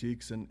other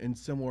boutiques and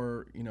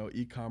similar,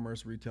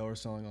 e-commerce retailers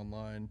selling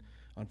online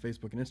on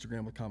Facebook and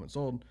Instagram with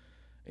CommentSold.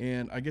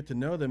 And I get to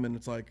know them, and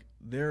it's like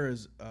there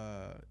is,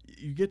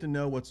 you get to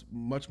know what's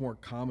much more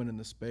common in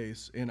the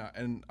space. And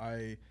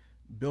I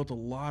built a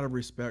lot of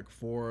respect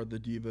for the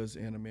Divas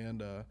and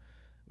Amanda,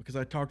 because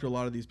I talked to a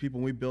lot of these people,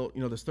 and we built,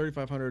 there's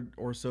 3,500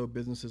 or so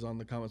businesses on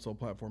the CommentSold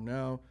platform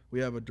now. We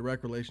have a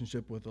direct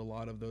relationship with a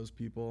lot of those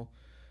people.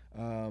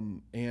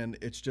 And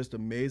it's just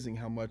amazing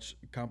how much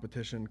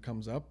competition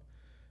comes up.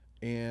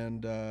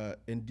 And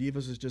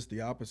Divas is just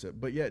the opposite.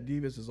 But yet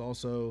Divas is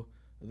also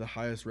the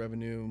highest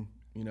revenue,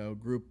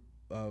 group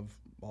of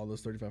all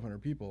those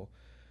 3,500 people.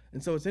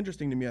 And so it's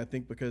interesting to me, I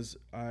think, because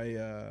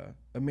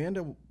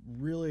Amanda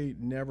really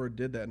never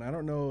did that. And I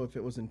don't know if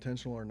it was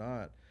intentional or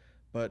not,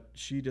 but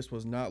she just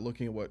was not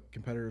looking at what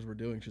competitors were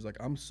doing. She's like,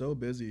 I'm so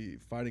busy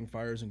fighting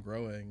fires and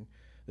growing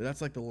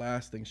that's like the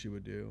last thing she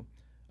would do.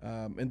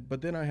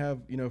 But then I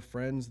have,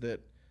 friends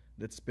that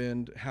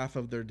spend half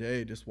of their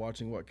day just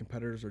watching what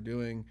competitors are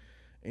doing.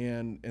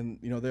 And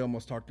they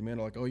almost talk to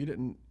Amanda like, oh, you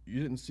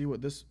didn't see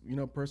what this,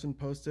 person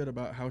posted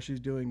about how she's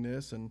doing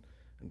this. And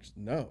just,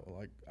 no,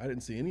 like I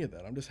didn't see any of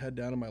that. I'm just head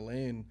down in my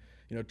lane,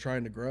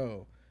 trying to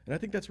grow. And I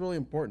think that's really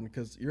important,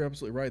 because you're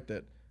absolutely right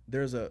that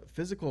there's a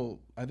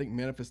physical, I think,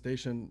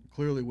 manifestation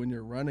clearly when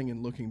you're running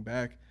and looking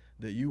back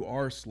that you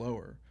are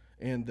slower.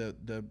 And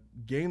the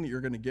gain that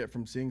you're going to get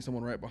from seeing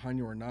someone right behind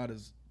you or not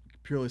is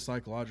purely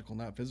psychological,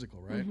 not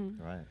physical, right?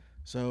 Right.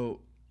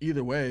 So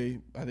either way,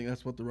 I think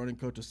that's what the running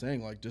coach is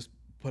saying. Like, just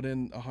put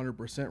in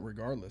 100%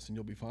 regardless, and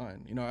you'll be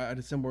fine. I had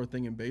a similar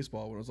thing in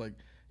baseball when it was like,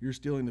 you're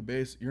stealing the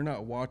base, you're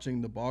not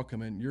watching the ball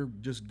come in, you're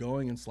just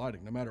going and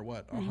sliding no matter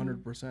what,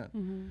 100%.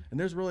 And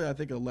there's really, I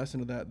think, a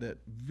lesson of that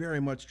very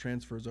much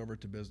transfers over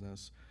to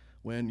business.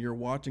 When you're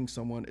watching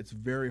someone, it's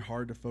very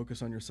hard to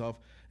focus on yourself.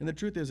 And the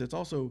truth is, it's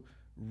also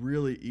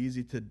really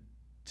easy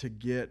to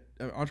get,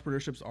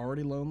 entrepreneurship's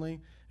already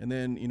lonely. And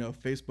then,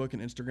 Facebook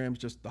and Instagram's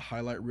just the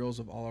highlight reels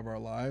of all of our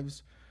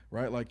lives,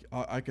 right? Like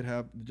I could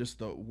have just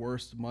the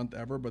worst month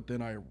ever, but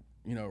then I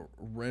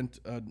rent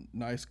a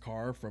nice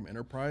car from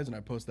Enterprise and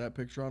I post that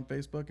picture on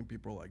Facebook, and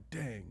people are like,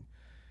 dang,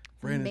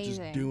 Brandon's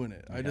just doing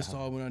it. I just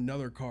saw him in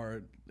another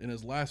car in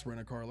his last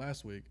rent-a-car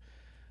last week.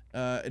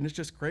 And it's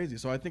just crazy.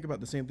 So I think about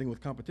the same thing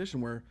with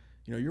competition, where,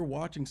 you're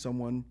watching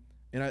someone,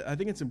 and I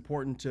think it's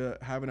important to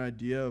have an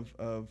idea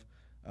of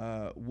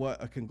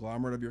what a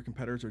conglomerate of your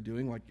competitors are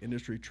doing, like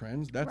industry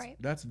trends.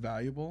 That's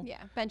valuable.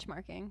 Yeah,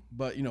 benchmarking.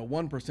 But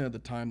 1% of the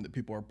time that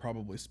people are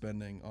probably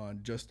spending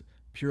on just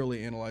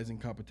purely analyzing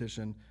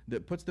competition,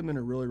 that puts them in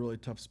a really, really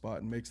tough spot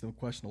and makes them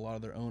question a lot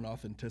of their own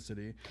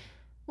authenticity.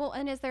 Well,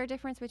 and is there a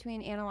difference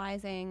between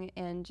analyzing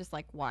and just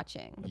like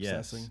watching?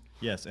 Obsessing.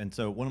 Yes. And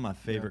so one of my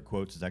favorite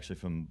quotes is actually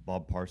from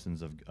Bob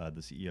Parsons, of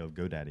the CEO of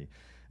GoDaddy.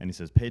 And he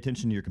says, pay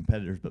attention to your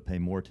competitors, but pay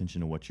more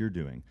attention to what you're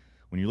doing.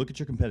 When you look at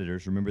your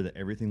competitors, remember that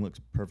everything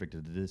looks perfect at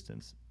a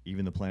distance.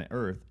 Even the planet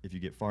Earth, if you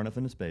get far enough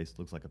into space,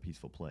 looks like a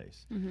peaceful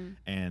place.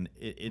 And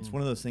it's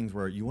one of those things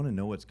where you want to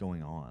know what's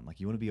going on.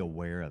 Like, you want to be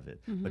aware of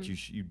it, but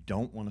you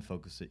don't want to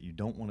focus it. You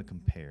don't want to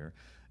compare.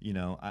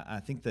 I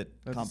think that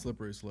that's a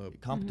slippery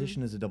slope.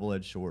 Competition is a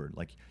double-edged sword.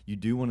 Like, you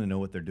do want to know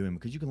what they're doing,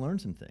 because you can learn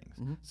some things.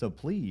 So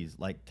please,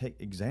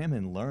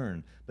 examine,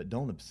 learn, but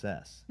don't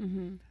obsess.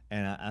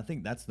 And I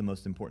think that's the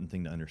most important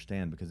thing to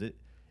understand, because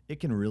it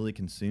can really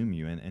consume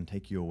you and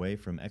take you away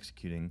from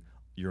executing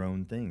your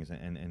own things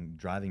and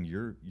driving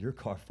your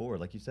car forward.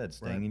 Like you said,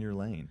 staying in your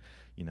lane,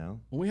 Well,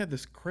 we had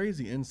this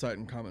crazy insight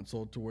in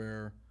CommentSold to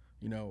where,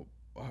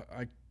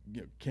 I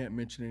can't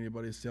mention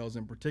anybody's sales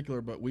in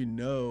particular, but we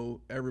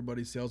know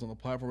everybody's sales on the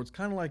platform. It's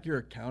kind of like your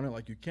accountant.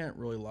 Like, you can't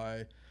really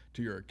lie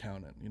to your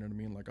accountant. You know what I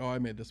mean? Like, oh, I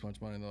made this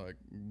much money. And they're like,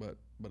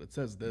 but it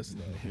says this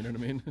though. You know what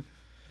I mean?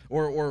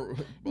 Or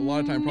a lot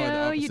of time probably the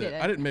opposite. You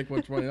didn't. I didn't make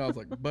much money. I was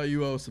like, but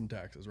you owe some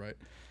taxes, right?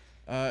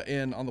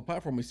 And on the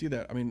platform, we see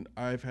that. I mean,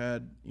 I've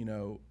had,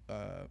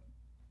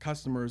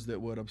 customers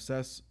that would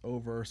obsess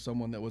over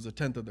someone that was a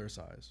tenth of their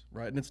size,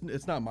 right? And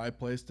it's not my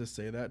place to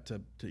say that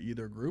to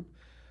either group,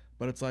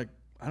 but it's like,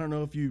 I don't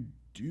know if you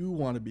do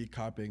want to be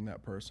copying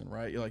that person,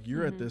 right?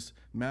 You're at this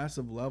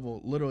massive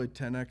level, literally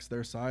 10x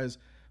their size,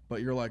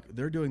 but you're like,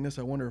 they're doing this,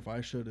 I wonder if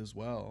I should as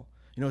well.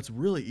 It's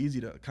really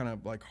easy to kind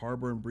of like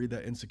harbor and breed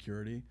that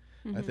insecurity.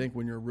 I think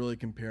when you're really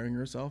comparing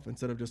yourself,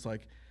 instead of just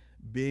like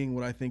being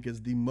what I think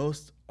is the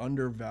most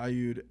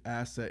undervalued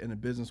asset in a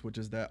business, which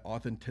is that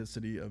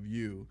authenticity of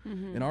you.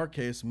 In our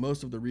case,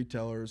 most of the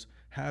retailers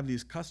have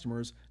these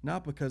customers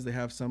not because they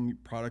have some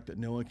product that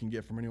no one can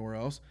get from anywhere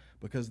else,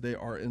 because they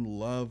are in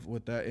love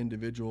with that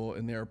individual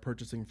and they are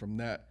purchasing from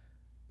that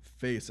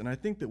face. And I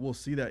think that we'll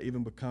see that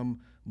even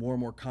become more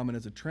and more common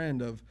as a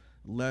trend of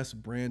less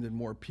brand and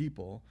more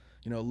people,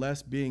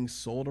 less being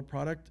sold a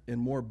product and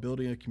more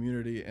building a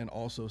community and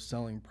also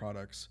selling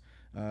products.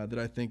 That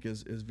I think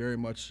is very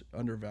much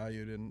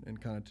undervalued in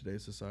kind of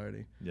today's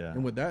society. Yeah.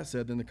 And with that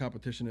said, then the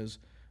competition is,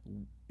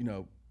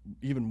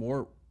 even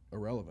more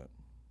irrelevant.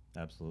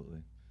 Absolutely.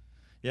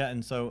 Yeah,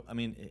 and so I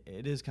mean,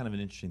 it is kind of an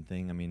interesting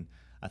thing. I mean,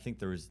 I think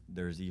there's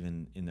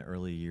even in the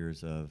early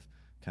years of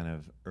kind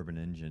of Urban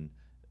Engine,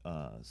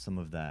 some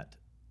of that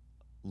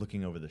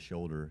looking over the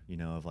shoulder,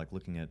 of like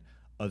looking at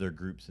other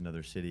groups in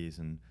other cities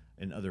and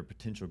other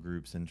potential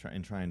groups and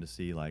trying to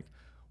see like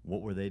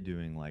what were they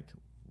doing, like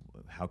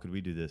how could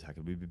we do this? How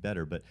could we be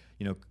better? But,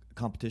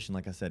 competition,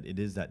 like I said, it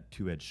is that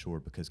two-edged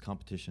sword, because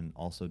competition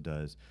also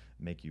does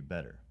make you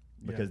better.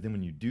 Because then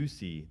when you do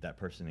see that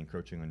person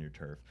encroaching on your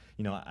turf,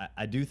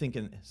 I do think,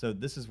 so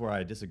this is where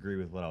I disagree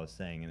with what I was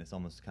saying, and it's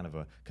almost kind of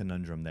a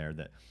conundrum there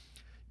that,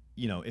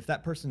 if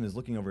that person is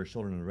looking over his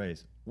shoulder in a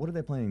race, what are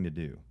they planning to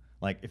do?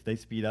 Like, if they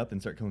speed up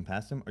and start coming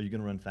past them, are you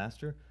going to run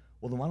faster?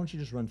 Well, then why don't you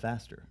just run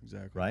faster?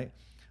 Exactly. Right?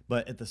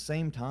 But at the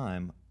same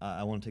time,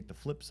 I want to take the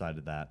flip side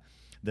of that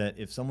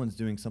if someone's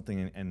doing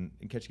something and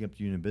catching up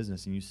to you in a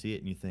business and you see it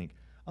and you think,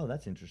 oh,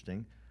 that's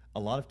interesting, a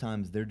lot of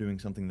times they're doing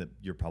something that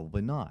you're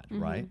probably not,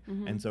 right?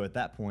 And so at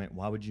that point,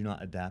 why would you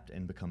not adapt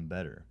and become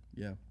better?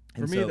 Yeah.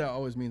 For me, that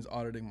always means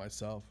auditing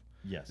myself.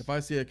 Yes. If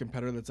I see a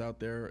competitor that's out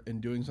there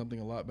and doing something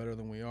a lot better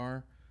than we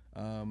are,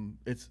 I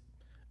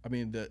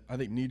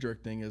think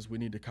knee-jerk thing is we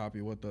need to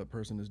copy what the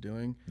person is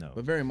doing. No.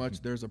 But very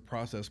much there's a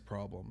process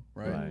problem,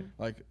 right?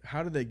 Like,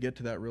 how do they get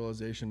to that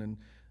realization? And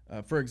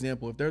for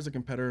example, if there's a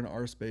competitor in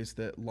our space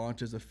that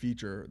launches a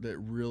feature that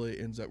really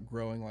ends up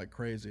growing like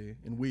crazy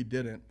and we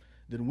didn't,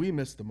 then we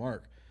missed the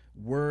mark.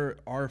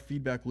 Our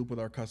feedback loop with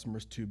our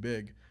customers too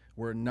big.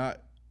 We're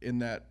not in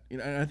that,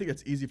 and I think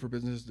it's easy for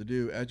businesses to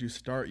do. As you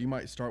start, you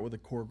might start with a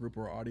core group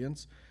or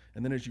audience,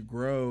 and then as you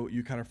grow,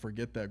 you kind of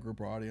forget that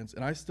group or audience.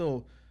 And I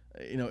still,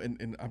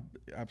 and I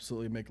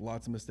absolutely make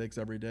lots of mistakes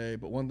every day,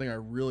 but one thing I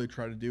really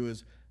try to do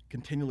is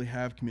continually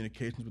have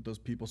communications with those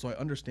people so I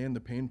understand the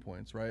pain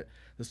points, right?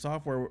 The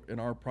software in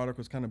our product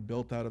was kind of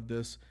built out of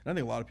this, and I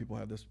think a lot of people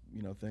have this,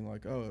 thing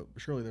like, oh,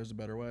 surely there's a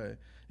better way.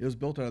 It was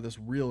built out of this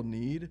real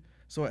need,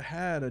 so it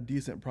had a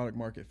decent product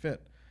market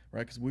fit,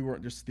 right? Because we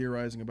weren't just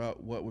theorizing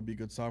about what would be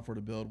good software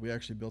to build. We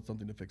actually built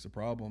something to fix a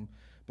problem,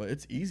 but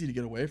it's easy to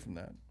get away from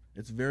that.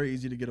 It's very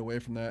easy to get away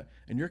from that,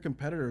 and your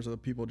competitors are the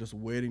people just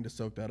waiting to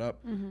soak that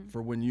up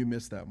for when you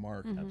miss that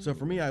mark. So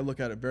for me, I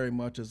look at it very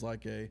much as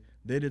like they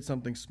did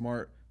something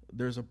smart.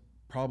 There's a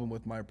problem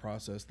with my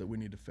process that we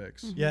need to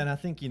fix. Yeah, and I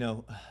think,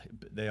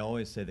 they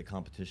always say that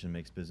competition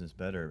makes business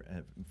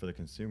better for the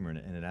consumer,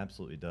 and it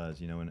absolutely does,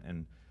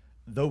 and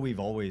though we've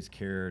always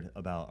cared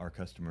about our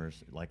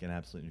customers, like in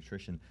Absolute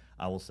Nutrition,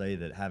 I will say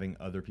that having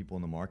other people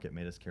in the market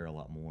made us care a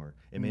lot more.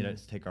 It made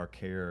us take our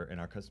care and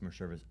our customer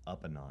service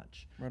up a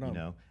notch, right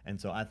on. And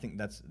so I think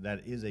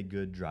that is a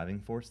good driving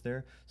force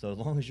there. So as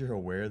long as you're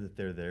aware that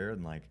they're there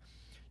and like,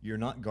 you're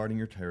not guarding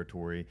your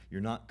territory, you're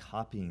not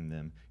copying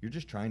them, you're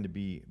just trying to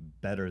be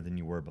better than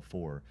you were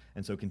before.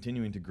 And so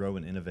continuing to grow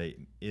and innovate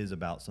is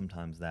about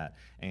sometimes that.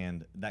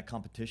 And that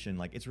competition,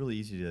 like, it's really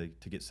easy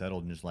to get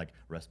settled and just like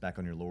rest back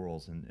on your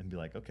laurels and be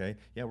like, okay,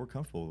 yeah, we're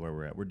comfortable with where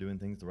we're at. We're doing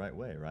things the right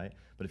way, right?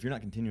 But if you're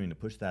not continuing to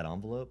push that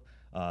envelope,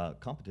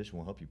 competition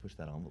will help you push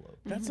that envelope.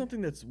 That's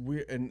something that's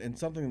weird and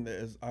something that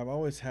is I've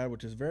always had,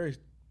 which is very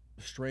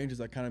strange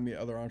as I kind of meet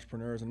other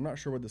entrepreneurs. And I'm not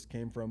sure where this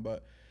came from,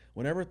 but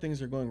whenever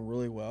things are going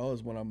really well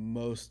is when I'm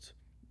most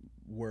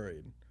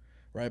worried,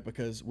 right?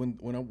 Because when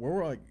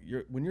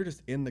you're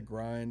just in the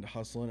grind,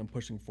 hustling and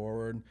pushing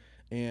forward,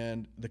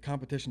 and the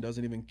competition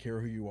doesn't even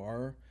care who you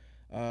are,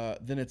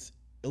 then it's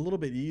a little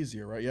bit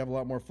easier, right? You have a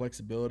lot more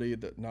flexibility.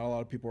 That not a lot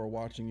of people are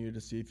watching you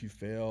to see if you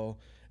fail.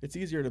 It's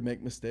easier to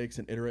make mistakes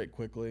and iterate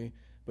quickly.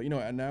 But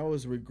and now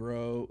as we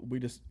grow, we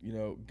just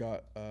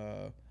got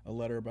a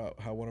letter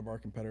about how one of our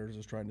competitors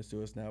is trying to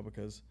sue us now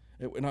because.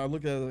 And I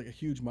looked at it like a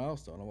huge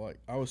milestone. I'm like,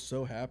 I was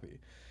so happy,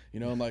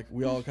 and like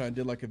we all kind of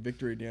did like a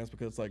victory dance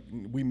because it's like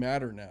we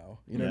matter now.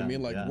 You know what I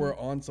mean? Like we're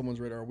on someone's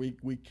radar.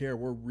 We care.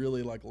 We're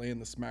really like laying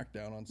the smack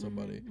down on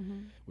somebody,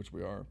 which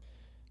we are.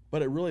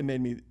 But it really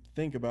made me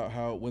think about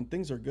how when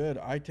things are good,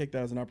 I take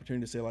that as an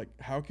opportunity to say like,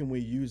 how can we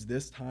use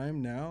this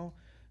time now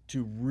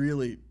to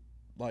really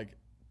like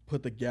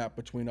put the gap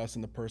between us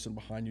and the person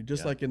behind you,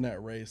 just like in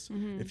that race.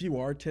 If you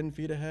are 10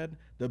 feet ahead,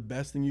 the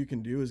best thing you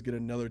can do is get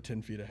another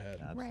 10 feet ahead.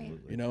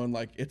 Absolutely. And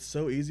like it's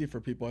so easy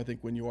for people, I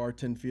think, when you are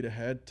 10 feet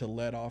ahead to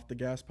let off the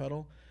gas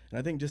pedal. And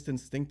I think just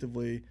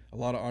instinctively, a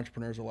lot of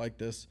entrepreneurs are like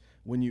this.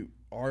 when you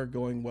are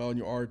going well and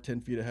you are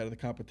 10 feet ahead of the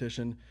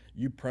competition,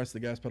 you press the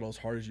gas pedal as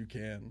hard as you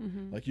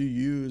can. Like you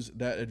use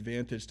that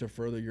advantage to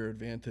further your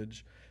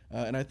advantage.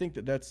 And I think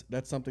that's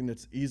something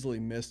that's easily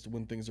missed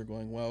when things are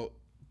going well.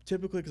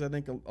 Typically, because I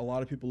think a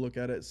lot of people look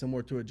at it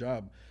similar to a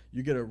job.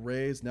 You get a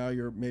raise, now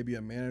you're maybe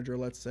a manager,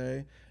 let's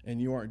say, and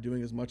you aren't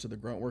doing as much of the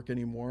grunt work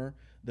anymore.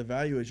 The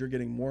value is you're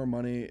getting more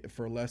money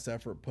for less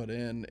effort put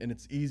in, and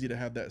it's easy to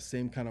have that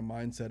same kind of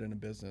mindset in a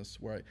business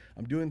where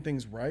I'm doing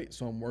things right,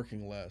 so I'm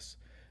working less.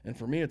 And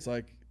for me, it's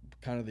like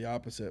kind of the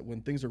opposite.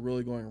 When things are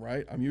really going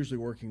right, I'm usually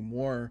working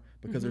more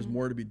because there's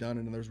more to be done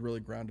and there's really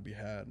ground to be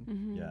had.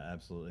 Yeah,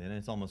 absolutely. And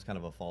it's almost kind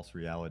of a false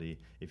reality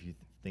if you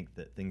think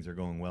that things are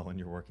going well and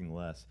you're working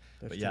less.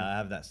 That's but true. yeah, I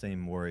have that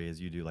same worry as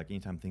you do. Like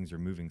anytime things are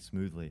moving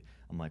smoothly,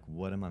 I'm like,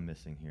 what am I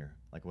missing here?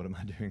 Like, what am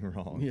I doing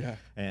wrong? Yeah.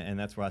 And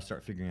that's where I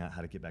start figuring out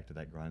how to get back to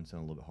that grindstone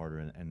a little bit harder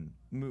and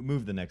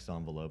move the next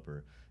envelope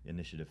or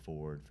initiative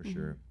forward for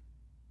sure.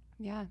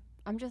 Yeah.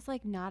 I'm just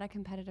like not a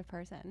competitive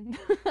person.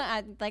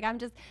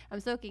 I'm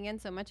soaking in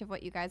so much of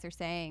what you guys are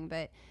saying,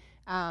 but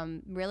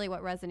really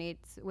what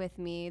resonates with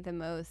me the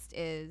most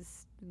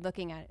is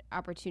looking at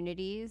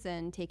opportunities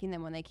and taking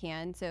them when they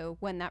can. So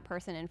when that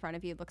person in front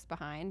of you looks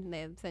behind and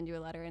they send you a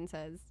letter and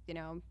says,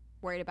 I'm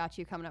worried about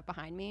you coming up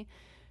behind me,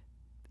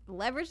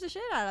 leverage the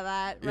shit out of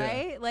that,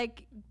 right?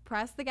 Like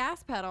press the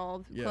gas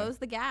pedal, close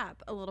the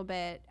gap a little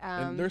bit.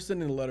 And they're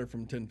sending a letter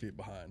from 10 feet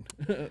behind.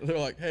 They're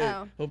like,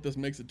 hey, hope this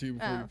makes it to you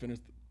before you finish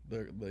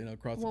the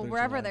cross the finish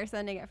wherever line. They're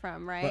sending it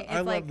from, right? But I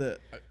love that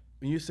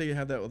when you say you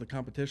have that with a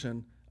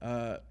competition.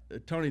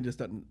 Toni just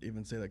doesn't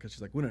even say that because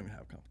she's like, we don't even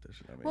have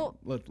competition. I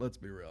mean, let's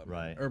be real. I mean,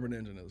 Right. Urban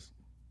Engine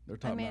they're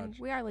top notch.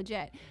 We are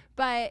legit,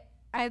 but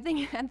I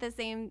think at the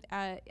same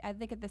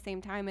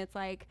time, it's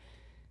like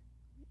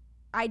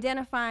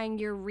identifying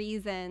your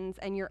reasons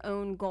and your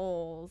own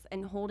goals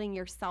and holding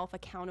yourself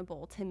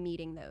accountable to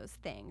meeting those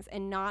things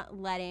and not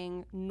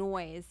letting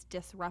noise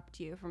disrupt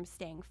you from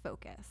staying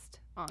focused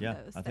on those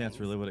things. I think that's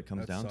really what it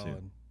comes down solid.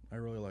 to. I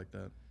really like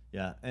that.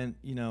 Yeah, and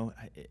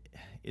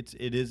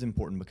it is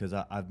important because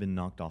I've been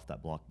knocked off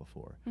that block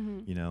before.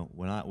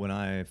 When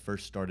I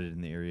first started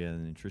in the area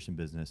in the nutrition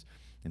business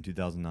in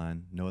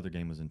 2009, no other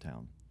game was in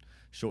town.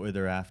 Shortly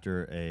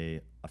thereafter,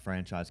 a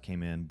franchise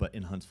came in, but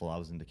in Huntsville, I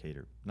was in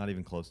Decatur, not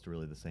even close to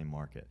really the same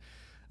market.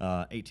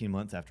 18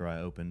 months after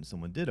I opened,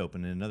 someone did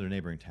open in another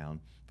neighboring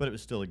town, but it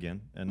was still,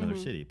 again, another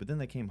city. But then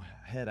they came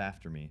head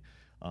after me,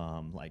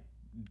 like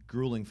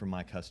grueling for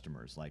my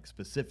customers, like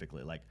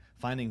specifically, like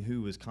finding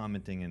who was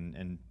commenting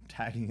and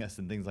tagging us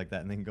and things like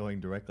that, and then going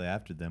directly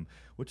after them,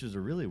 which is a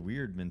really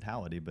weird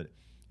mentality, but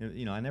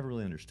I never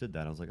really understood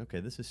that. I was like,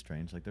 okay, this is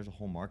strange. Like, there's a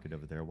whole market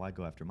over there. Why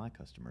go after my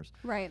customers?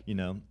 Right.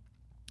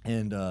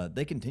 And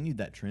they continued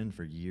that trend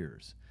for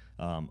years.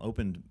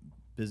 Opened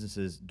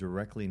businesses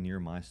directly near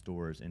my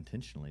stores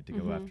intentionally to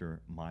go after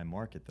my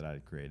market that I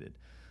had created.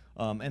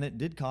 And it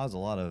did cause a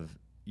lot of,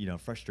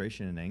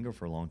 frustration and anger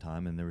for a long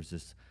time. And there was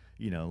this,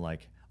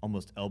 like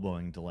almost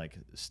elbowing to like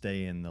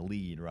stay in the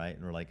lead, right?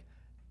 And we're like,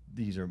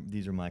 these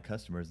are my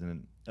customers. And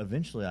then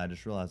eventually I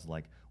just realized,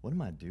 like, what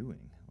am I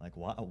doing? Like,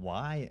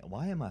 why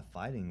am I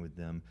fighting with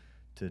them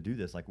to do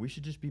this? Like, we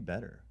should just be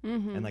better.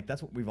 And like,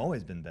 that's what we've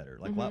always been better.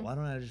 Like, why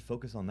don't I just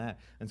focus on that?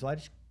 And so I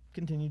just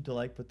continued to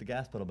like put the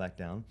gas pedal back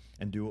down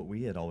and do what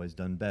we had always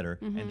done better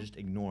and just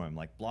ignore them.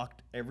 Like,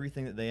 blocked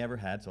everything that they ever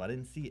had, so I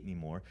didn't see it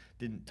anymore.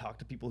 Didn't talk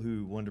to people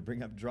who wanted to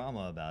bring up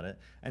drama about it,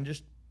 and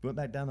just went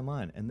back down the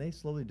mine. And they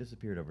slowly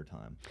disappeared over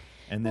time.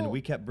 And then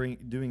we kept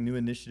doing new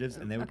initiatives,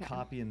 and they would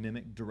copy and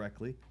mimic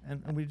directly,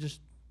 and we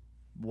just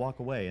walk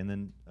away, and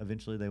then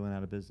eventually they went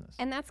out of business.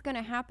 And that's going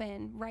to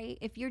happen, right?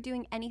 If you're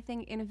doing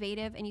anything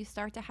innovative and you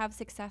start to have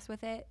success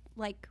with it,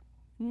 like,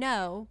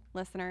 know,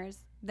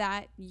 listeners,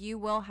 that you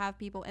will have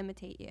people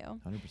imitate you.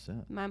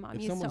 100%. My mom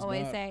used to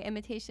always say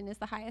imitation is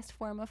the highest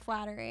form of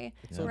flattery,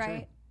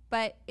 right?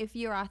 But if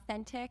you're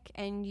authentic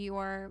and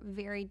you're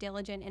very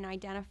diligent in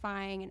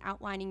identifying and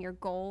outlining your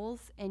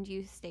goals and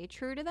you stay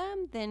true to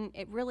them, then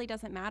it really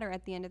doesn't matter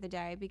at the end of the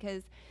day,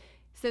 because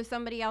so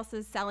somebody else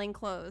is selling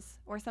clothes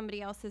or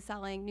somebody else is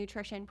selling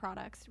nutrition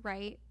products,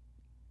 right?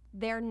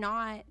 They're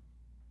not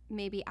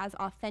maybe as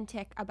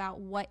authentic about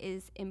what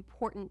is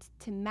important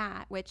to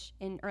Matt, which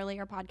in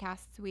earlier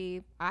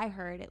podcasts I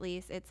heard at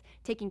least, it's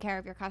taking care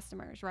of your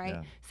customers, right?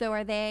 Yeah. So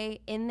are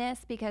they in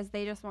this because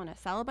they just want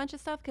to sell a bunch of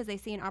stuff because they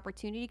see an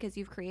opportunity because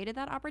you've created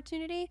that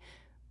opportunity?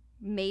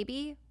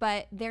 Maybe,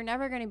 but they're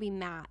never going to be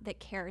Matt that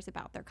cares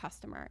about their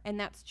customer. And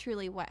that's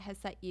truly what has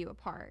set you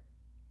apart.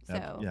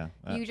 So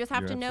you just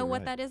have to know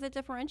what that is that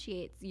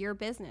differentiates your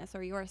business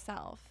or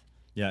yourself.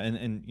 Yeah,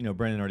 and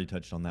Brandon already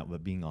touched on that,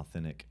 but being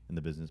authentic in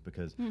the business,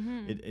 because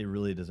it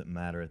really doesn't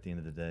matter at the end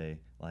of the day,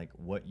 like,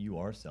 what you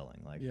are selling.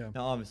 Like,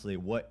 now obviously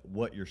what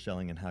you're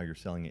selling and how you're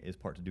selling it is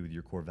part to do with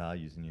your core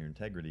values and your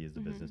integrity as a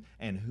business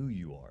and who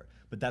you are.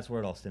 But that's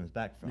where it all stems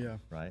back from,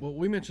 right? Well,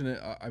 we mentioned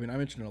it. I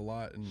mentioned it a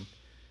lot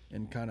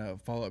in kind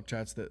of follow-up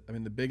chats that,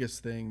 the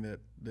biggest thing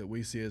that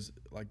we see is,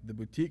 like, the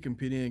boutique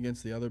competing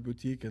against the other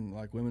boutique and,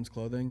 like, women's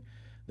clothing.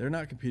 They're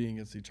not competing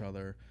against each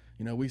other.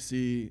 We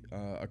see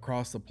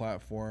across the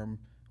platform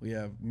We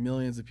have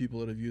millions of people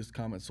that have used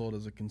CommentSold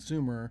as a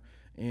consumer,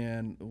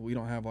 and we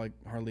don't have like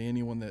hardly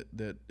anyone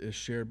that is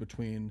shared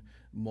between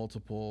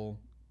multiple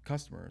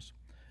customers.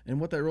 And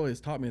what that really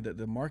has taught me that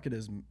the market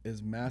is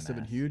massive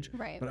and huge,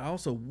 Right. but I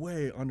also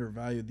way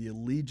undervalue the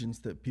allegiance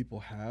that people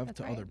have That's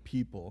to right. other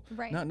people,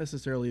 Right. not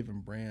necessarily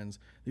even brands.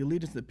 The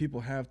allegiance that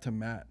people have to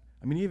Matt.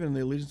 I mean, even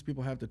the allegiance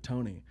people have to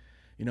Tony,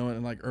 you know,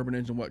 and like Urban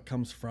Edge and what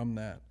comes from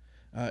that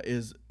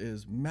is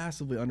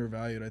massively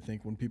undervalued, I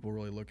think, when people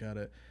really look at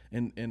it.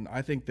 And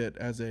I think that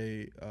as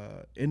a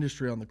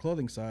industry on the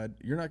clothing side,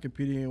 you're not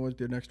competing with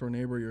your next door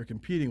neighbor, you're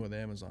competing with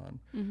Amazon,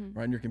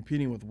 right? And you're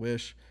competing with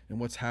Wish and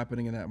what's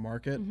happening in that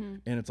market.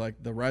 And it's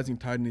like the rising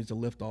tide needs to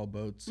lift all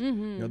boats. You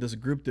know, there's a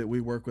group that we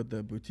work with,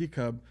 the Boutique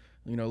Hub,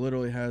 you know,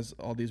 literally has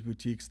all these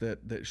boutiques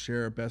that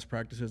share best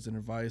practices and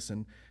advice,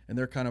 and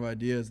their kind of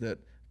ideas that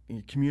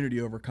community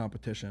over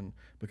competition,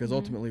 because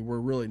ultimately we're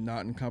really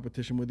not in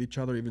competition with each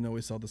other, even though we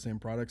sell the same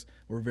products.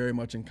 We're very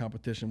much in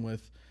competition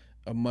with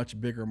a much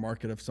bigger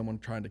market of someone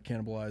trying to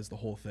cannibalize the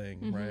whole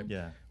thing, right?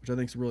 Yeah. Which I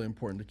think is really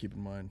important to keep in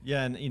mind.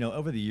 Yeah, and you know,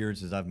 over the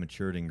years as I've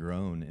matured and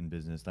grown in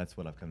business, that's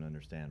what I've come to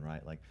understand,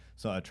 right? Like,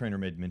 so a trainer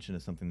made mention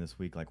of something this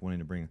week, like wanting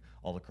to bring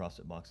all the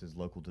CrossFit boxes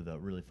local to the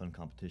really fun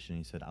competition.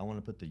 He said, I want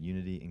to put the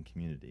unity in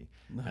community.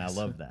 Nice. And I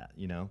love that,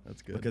 you know?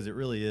 That's good. Because it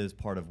really is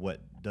part of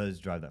what does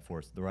drive that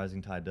force. The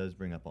rising tide does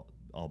bring up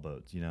all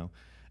boats, you know?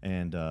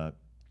 And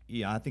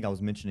yeah, I think I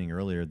was mentioning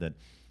earlier that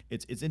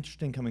it's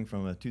interesting coming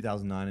from a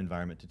 2009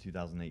 environment to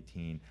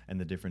 2018 and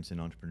the difference in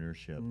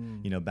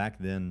entrepreneurship. You know, back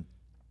then,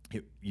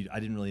 I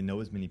didn't really know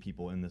as many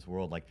people in this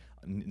world. Like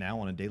now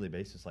on a daily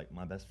basis, like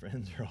my best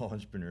friends are all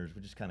entrepreneurs,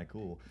 which is kind of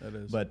cool. That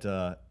is.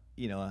 But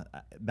you know,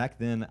 back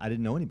then I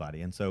didn't know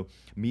anybody, and so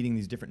meeting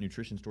these different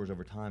nutrition stores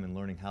over time and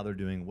learning how they're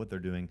doing, what they're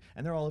doing,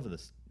 and they're all over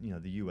this, you know,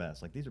 the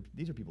U.S. Like these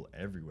are people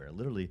everywhere,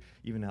 literally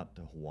even out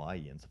to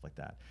Hawaii and stuff like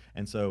that.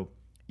 And so,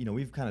 you know,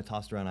 we've kind of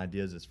tossed around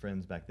ideas as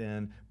friends back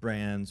then,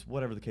 brands,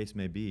 whatever the case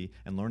may be,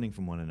 and learning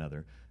from one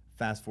another.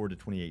 Fast forward to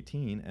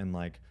 2018, and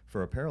like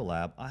for Apparel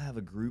Lab, I have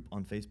a group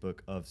on Facebook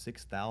of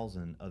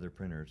 6,000 other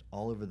printers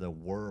all over the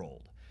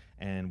world,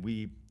 and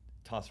we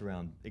toss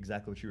around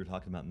exactly what you were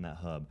talking about in that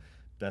hub.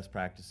 Best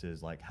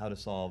practices, like how to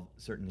solve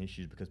certain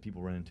issues because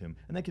people run into them.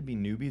 And that could be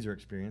newbies or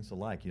experienced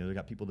alike. You know, they've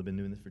got people that have been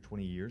doing this for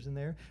 20 years in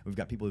there. We've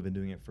got people who've been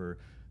doing it for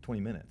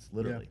 20 minutes,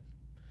 literally.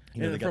 Yeah.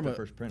 You know, and they got from their a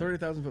first printer.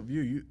 30,000 foot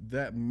view,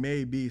 that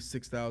may be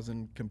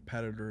 6,000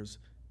 competitors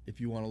if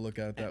you want to look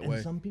at it that way.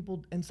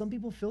 And some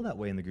people feel that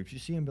way in the groups. You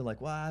see them be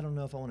like, well, I don't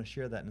know if I want to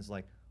share that. And it's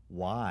like,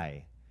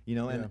 why? You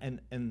know,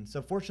 and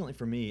so fortunately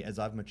for me, as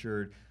I've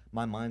matured,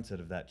 my mindset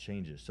of that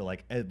changes. So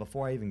like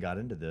before I even got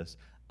into this,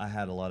 I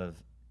had a lot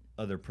of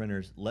other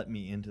printers let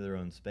me into their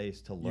own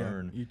space to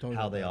learn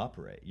how they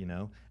operate, you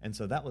know? And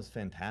so that was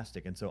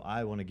fantastic. And so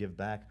I want to give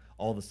back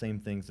all the same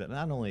things that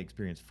not only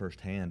experienced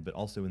firsthand, but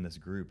also in this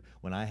group.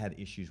 When I had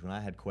issues, when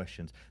I had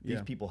questions,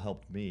 these people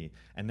helped me.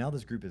 And now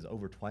this group is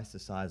over twice the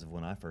size of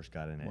when I first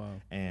got in it. Wow.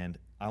 And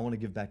I want to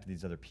give back to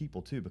these other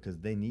people too, because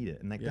they need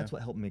it. And like, that's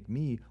what helped make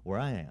me where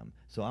I am.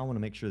 So I want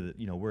to make sure that,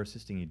 you know, we're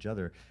assisting each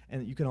other.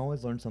 And you can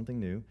always learn something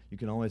new. You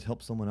can always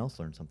help someone else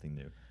learn something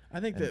new. I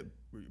think that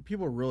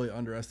people really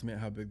underestimate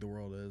how big the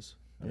world is.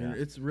 I mean,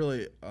 it's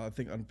really, I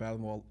think,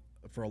 unfathomable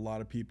for a lot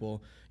of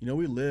people. You know,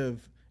 we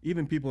live,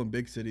 even people in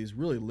big cities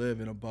really live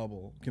in a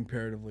bubble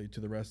comparatively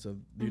to the rest of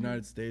the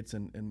United States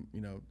and,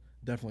 you know,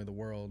 definitely the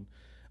world.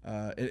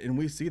 And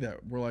we see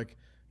that. We're like,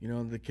 you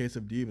know, in the case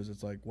of Divas,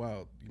 it's like,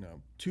 wow, you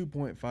know,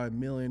 $2.5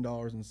 million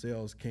in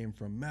sales came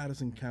from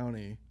Madison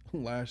County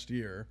last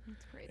year.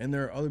 That's crazy. And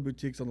there are other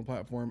boutiques on the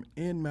platform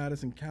in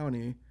Madison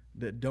County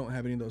that don't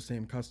have any of those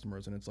same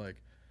customers. And it's like,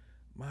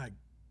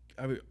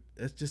 I mean,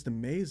 it's just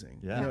amazing.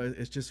 Yeah. You know,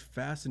 it's just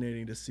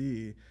fascinating to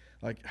see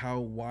like how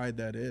wide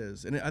that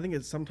is. And I think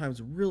it's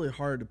sometimes really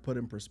hard to put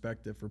in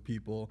perspective for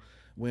people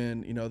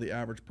when, you know, the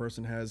average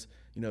person has,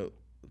 you know,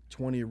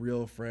 20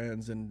 real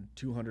friends and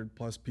 200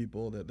 plus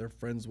people that they're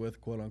friends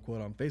with, quote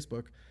unquote, on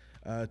Facebook.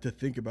 To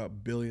think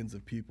about billions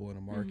of people in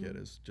a market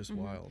is just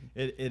wild.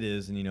 It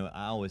is, and you know,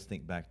 I always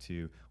think back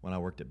to when I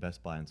worked at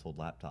Best Buy and sold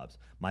laptops.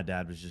 My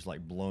dad was just like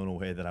blown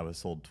away that I was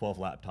sold 12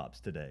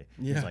 laptops today.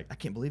 Yeah. He's like, I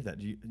can't believe that.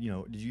 Did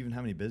you even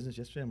have any business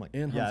yesterday? I'm like,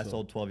 In yeah, I Huntsville.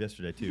 sold 12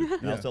 yesterday too,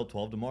 and I'll sell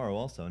 12 tomorrow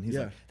also. And he's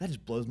Yeah. like, that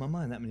just blows my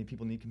mind. That many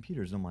people need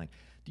computers. And I'm like,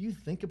 do you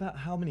think about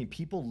how many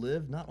people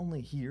live not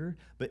only here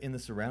but in the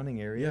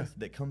surrounding areas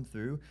that come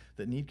through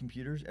that need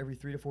computers every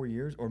 3 to 4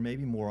 years, or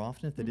maybe more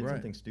often if they did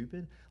something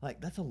stupid? Like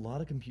that's a lot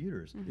of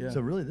computers. Yeah.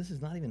 So really, this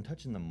is not even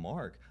touching the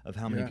mark of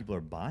how many people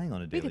are buying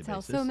on a We daily could sell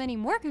basis. so many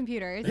more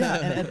computers. Yeah,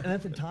 and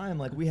at the time,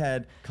 like we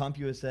had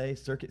CompUSA,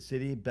 Circuit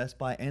City, Best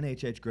Buy, and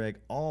HH Gregg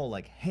all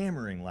like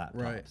hammering laptops.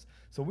 Right.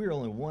 So we were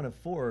only one of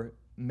 4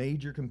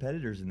 major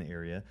competitors in the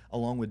area,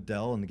 along with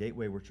Dell and the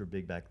Gateway, which were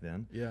big back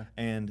then. Yeah.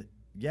 And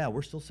yeah,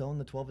 we're still selling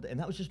the 12 a day, and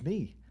that was just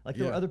me. Like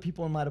there were other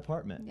people in my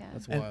department. Yeah.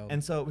 That's and, wild.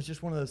 And so it was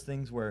just one of those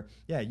things where,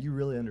 yeah, you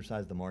really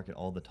undersize the market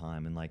all the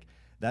time, and like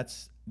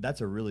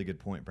that's a really good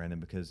point, Brandon,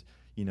 because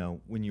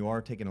when you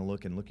are taking a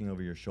look and looking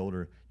over your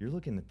shoulder, you're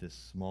looking at this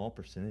small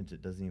percentage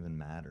that doesn't even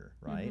matter,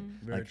 right?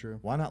 Very true.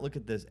 Why not look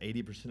at this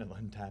 80% of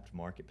untapped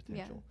market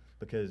potential?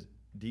 Because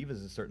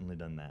Divas has certainly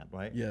done that,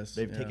 right? Yes.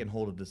 They've taken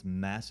hold of this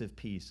massive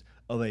piece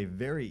of a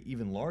very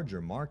even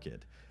larger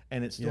market,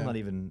 and it's still not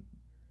even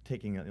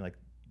taking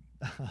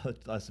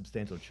a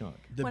substantial chunk.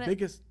 The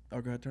biggest. Oh,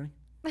 go ahead, Tony.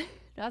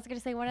 I was going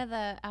to say one of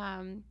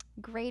the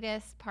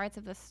greatest parts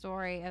of the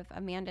story of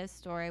Amanda's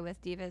story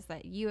with Divas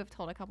that you have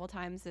told a couple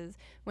times is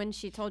when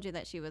she told you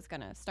that she was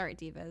going to start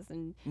Divas,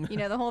 and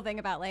the whole thing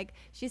about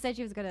she said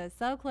she was going to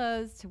sell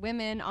clothes to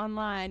women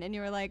online, and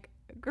you were like,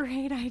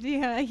 great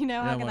idea, how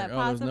can that possibly?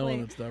 There's no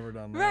one that's ever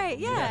done that. Right,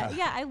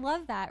 yeah, I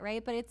love that,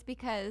 right? But it's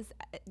because,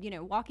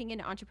 walking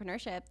into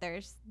entrepreneurship,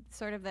 there's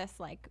sort of this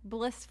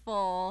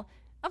blissful,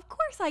 of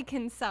course I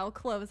can sell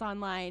clothes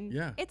online.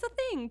 Yeah. It's a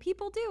thing.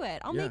 People do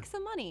it. I'll make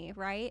some money,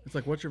 right? It's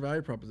like, what's your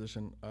value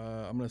proposition?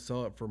 I'm going to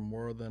sell it for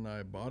more than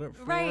I bought it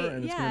for, right,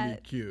 and it's going to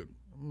be cute.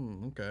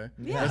 Okay.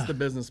 Yeah. That's the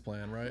business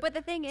plan, right? But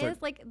the thing is,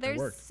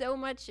 there's so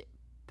much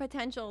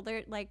potential.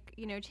 There,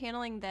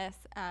 channeling this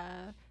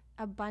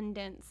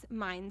abundance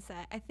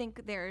mindset. I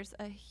think there's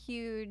a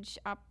huge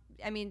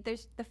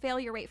there's the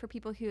failure rate for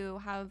people who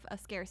have a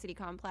scarcity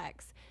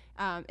complex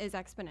is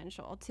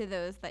exponential to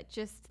those that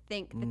just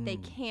think that they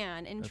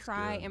can and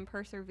try and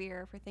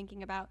persevere for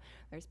thinking about.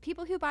 There's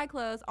people who buy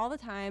clothes all the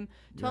time.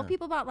 12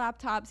 people bought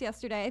laptops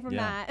yesterday from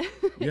that.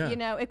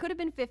 It could have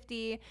been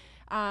 50.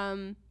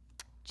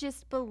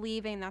 Just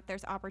believing that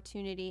there's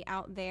opportunity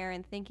out there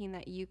and thinking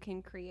that you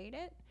can create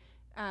it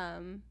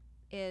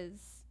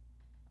is.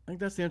 I think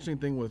that's the interesting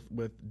thing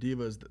with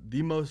Divas.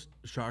 The most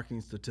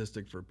shocking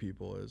statistic for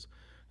people is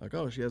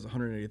she has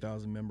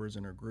 180,000 members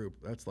in her group.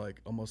 That's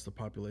almost the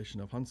population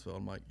of Huntsville.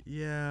 I'm like,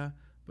 yeah,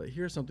 but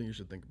here's something you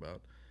should think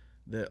about.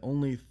 That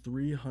only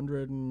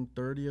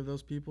 330 of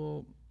those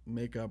people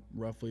make up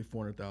roughly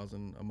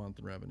 400,000 a month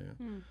in revenue.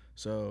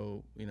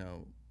 So,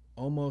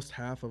 almost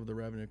half of the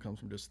revenue comes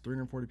from just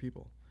 340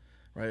 people,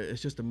 right?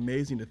 It's just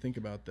amazing to think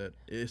about that,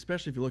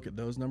 especially if you look at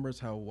those numbers,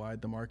 how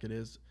wide the market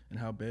is and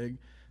how big.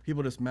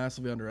 People just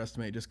massively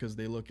underestimate just because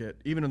they look at,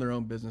 even in their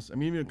own business,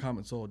 even in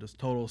CommentSold, just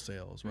total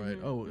sales, right?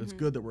 It's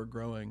good that we're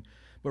growing.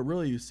 But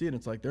really you see it,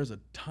 it's there's a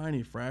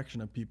tiny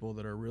fraction of people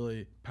that are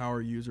really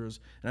power users.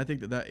 And I think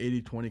that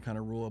 80-20 kind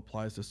of rule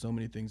applies to so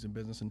many things in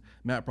business. And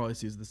Matt probably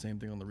sees the same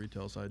thing on the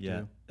retail side too.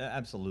 Yeah,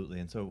 absolutely.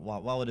 And so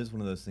while it is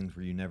one of those things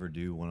where you never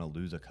do want to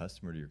lose a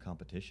customer to your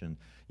competition,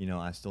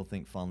 I still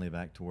think fondly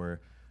back to where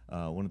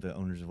one of the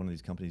owners of one of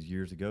these companies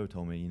years ago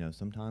told me,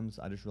 sometimes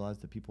I just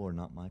realized that people are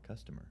not my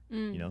customer.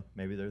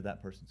 Maybe they're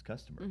that person's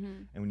customer.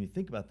 And when you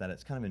think about that,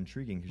 it's kind of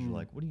intriguing because you're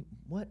like,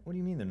 what do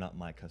you mean they're not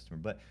my customer?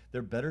 But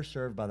they're better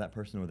served by that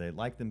person, or they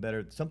like them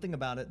better. Something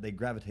about it they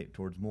gravitate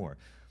towards more.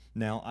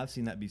 Now, I've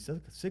seen that be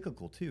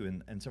cyclical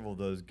too, and several of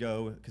those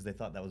go because they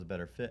thought that was a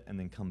better fit and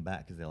then come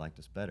back because they liked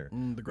us better.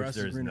 The grass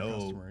is greener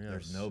customer, yes.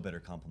 There's no better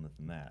compliment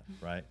than that,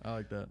 right? I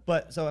like that.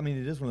 But so, it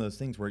is one of those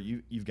things where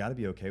you've got to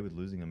be okay with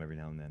losing them every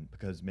now and then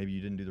because maybe you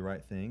didn't do the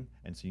right thing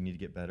and so you need to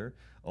get better,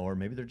 or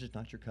maybe they're just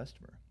not your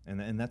customer,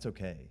 and that's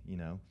okay,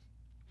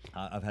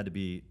 I've had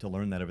to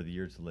learn that over the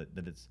years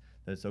that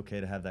it's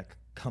okay to have that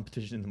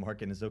competition in the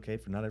market, and it's okay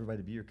for not everybody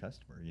to be your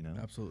customer,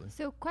 Absolutely.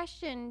 So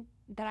question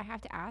that I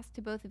have to ask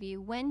to both of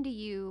you, when do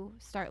you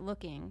start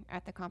looking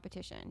at the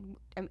competition?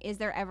 Is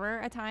there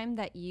ever a time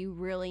that you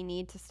really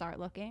need to start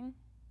looking?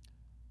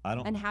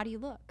 And how do you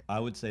look?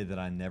 I would say that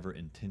I never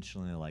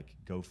intentionally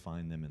go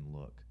find them and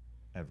look,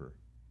 ever.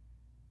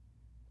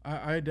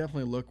 I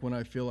definitely look when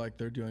I feel like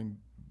they're doing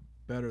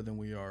better than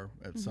we are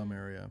at some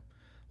area.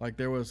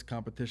 There was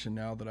competition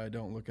now that I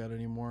don't look at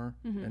anymore,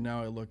 and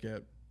now I look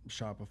at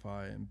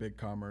Shopify and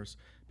BigCommerce,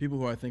 people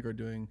who I think are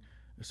doing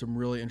some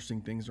really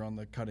interesting things around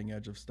the cutting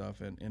edge of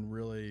stuff and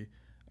really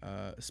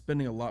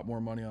spending a lot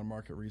more money on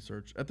market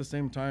research. At the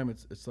same time,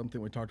 it's something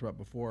we talked about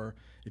before.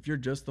 If you're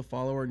just the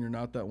follower and you're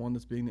not that one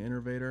that's being the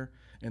innovator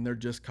and they're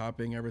just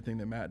copying everything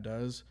that Matt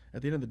does,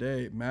 at the end of the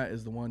day, Matt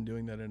is the one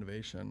doing that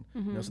innovation.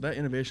 So that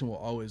innovation will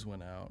always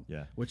win out,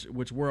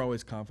 which we're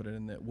always confident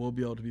in, that we'll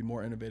be able to be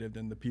more innovative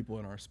than the people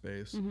in our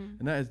space.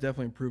 And that has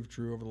definitely proved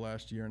true over the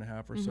last year and a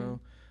half or so.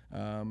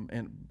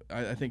 And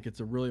I think it's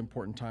a really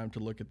important time to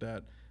look at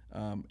that.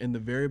 In the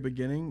very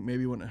beginning,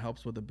 maybe when it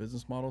helps with the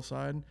business model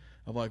side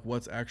of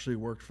what's actually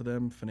worked for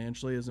them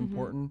financially is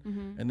important.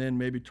 And then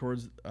maybe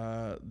towards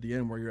the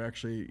end where you're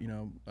actually,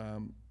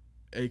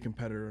 a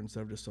competitor instead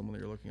of just someone that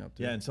you're looking up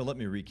to. Yeah, and so let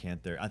me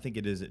recant there. I think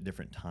it is at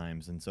different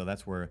times. And so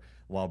that's where,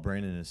 while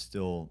Brandon is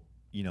still,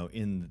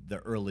 in the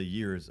early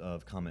years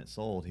of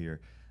CommentSold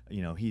here,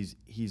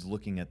 he's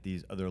looking at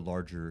these other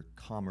larger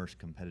commerce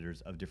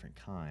competitors of different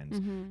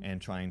kinds and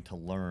trying to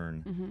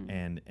learn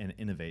and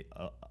innovate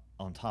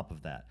on top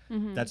of that.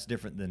 That's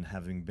different than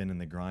having been in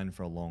the grind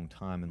for a long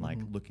time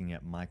and looking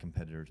at my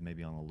competitors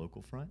maybe on a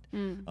local front.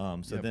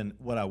 Then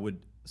what I would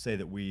say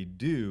that we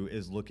do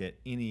is look at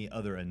any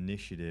other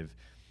initiative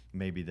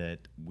maybe that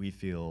we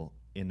feel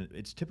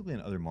it's typically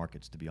in other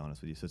markets, to be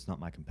honest with you. So it's not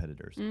my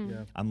competitors.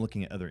 Yeah. I'm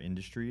looking at other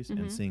industries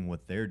and seeing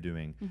what they're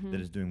doing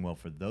that is doing well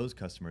for those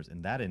customers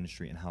in that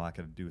industry, and how I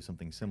could do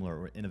something similar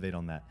or innovate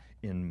on that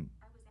in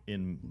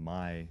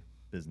my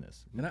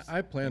business. And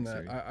I plan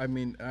that. I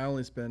mean, I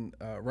only spend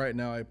right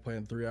now. I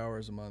plan 3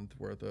 hours a month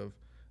worth of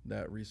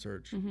that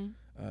research, and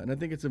I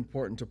think it's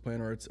important to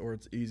plan, or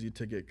it's easy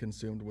to get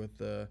consumed with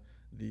the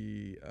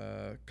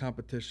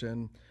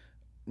competition.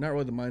 Not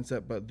really the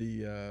mindset, but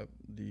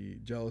the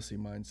jealousy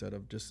mindset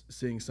of just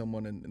seeing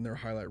someone in their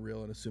highlight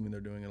reel and assuming they're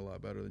doing it a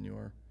lot better than you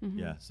are.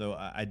 Yeah, so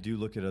I do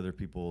look at other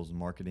people's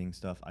marketing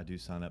stuff. I do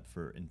sign up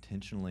for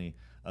intentionally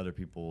other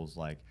people's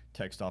like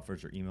text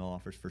offers or email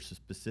offers for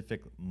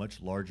specific,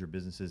 much larger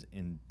businesses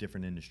in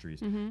different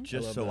industries,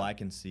 just so I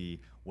can see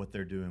what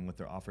they're doing, what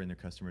they're offering their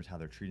customers, how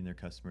they're treating their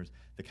customers,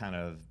 the kind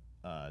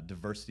of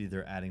diversity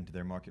they're adding to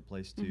their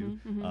marketplace too.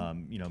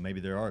 You know,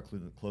 maybe there are a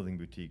clothing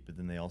boutique, but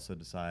then they also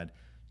decide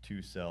to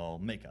sell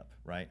makeup,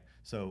 right?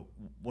 So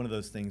one of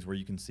those things where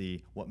you can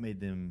see what made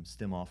them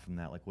stem off from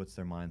that, like what's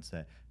their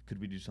mindset?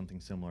 Could we do something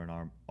similar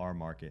in our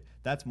market?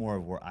 That's more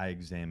of where I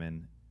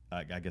examine,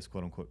 I guess,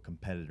 quote unquote,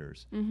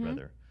 competitors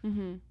rather.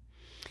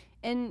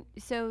 And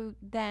so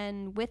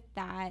then with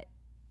that,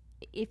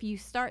 if you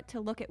start to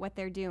look at what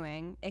they're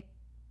doing,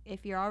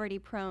 if you're already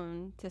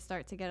prone to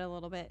start to get a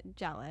little bit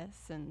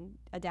jealous and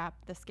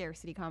adapt the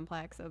scarcity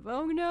complex of,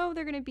 oh no,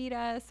 they're going to beat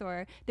us,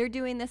 or they're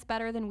doing this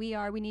better than we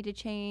are, we need to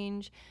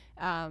change.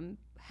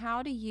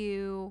 How do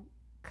you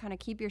kind of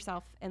keep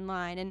yourself in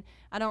line? And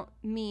I don't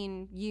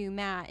mean you,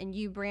 Matt, and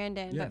you,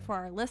 Brandon, but for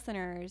our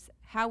listeners,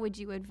 how would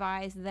you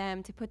advise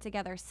them to put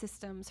together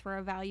systems for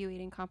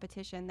evaluating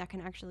competition that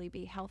can actually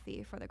be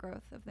healthy for the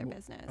growth of their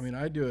business? I mean,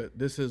 I do it.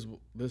 This is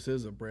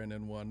a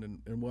Brandon one,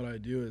 and what I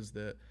do is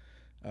that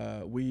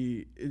I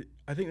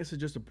think this is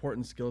just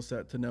important skill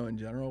set to know in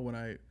general when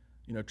I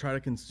try to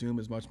consume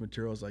as much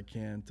material as I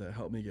can to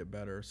help me get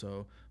better.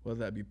 So whether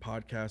that be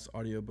podcasts,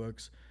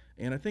 audiobooks,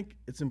 and I think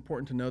it's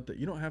important to note that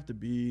you don't have to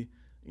be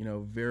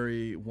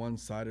very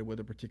one-sided with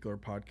a particular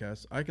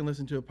podcast. I can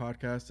listen to a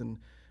podcast and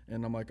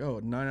I'm like, oh,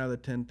 9 out of the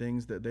 10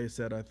 things that they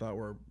said I thought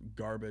were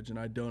garbage and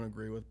I don't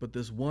agree with, but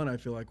this one I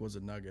feel like was a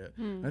nugget.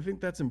 And I think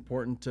that's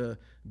important to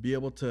be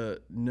able to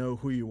know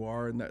who you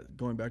are, and that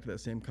going back to that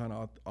same kind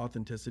of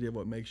authenticity of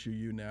what makes you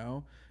you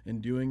now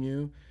and doing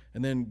you.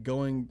 And then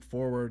going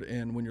forward,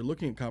 and when you're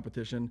looking at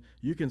competition,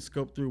 you can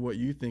scope through what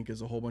you think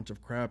is a whole bunch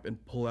of crap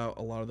and pull out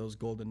a lot of those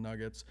golden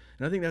nuggets.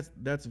 And I think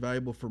that's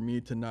valuable for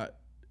me to not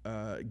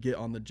get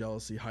on the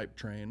jealousy hype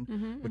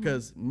train,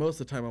 because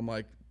most of the time I'm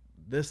like,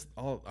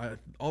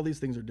 all these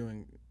things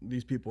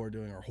these people are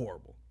doing are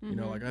horrible.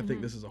 I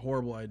think this is a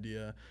horrible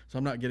idea. So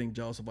I'm not getting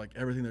jealous of like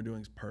everything they're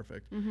doing is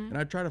perfect. And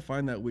I try to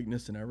find that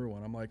weakness in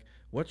everyone. I'm like,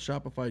 what's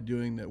Shopify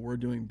doing that we're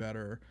doing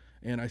better?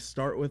 And I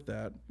start with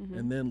that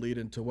and then lead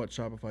into what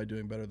Shopify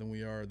doing better than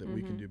we are that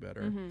we can do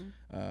better.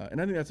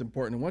 And I think that's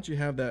important. And once you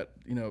have that,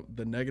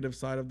 the negative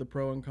side of the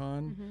pro and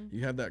con,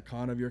 you have that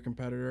con of your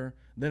competitor,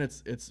 then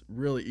it's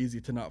really easy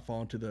to not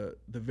fall into the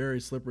very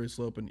slippery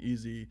slope and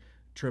easy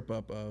trip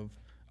up of,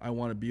 I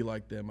want to be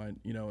like them,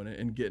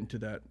 and get into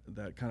that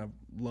kind of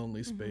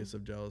lonely space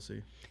of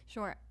jealousy.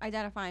 Sure.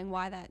 Identifying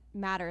why that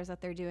matters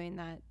that they're doing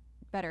that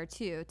better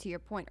too. To your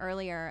point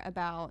earlier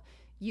about,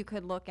 you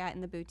could look at, in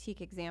the boutique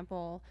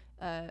example,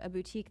 a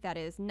boutique that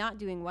is not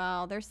doing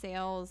well, their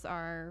sales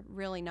are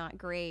really not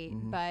great,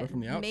 but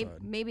from the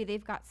outside, maybe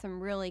they've got some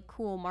really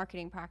cool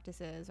marketing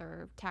practices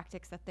or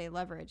tactics that they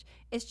leverage.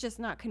 It's just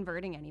not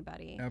converting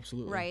anybody.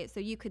 Absolutely. Right? So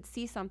you could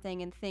see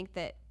something and think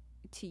that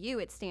to you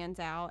it stands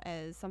out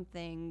as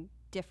something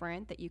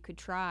different that you could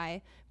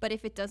try, but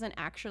if it doesn't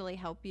actually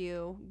help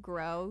you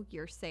grow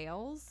your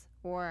sales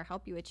or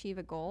help you achieve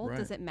a goal,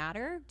 does it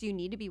matter? Do you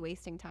need to be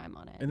wasting time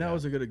on it? And that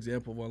was a good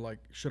example of one, like,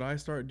 should I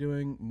start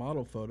doing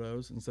model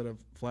photos instead of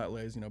flat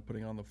lays,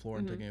 putting on the floor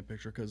and taking a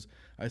picture? Because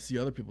I see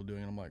other people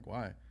doing it. I'm like,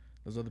 why?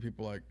 Those other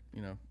people, like,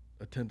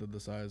 a tenth of the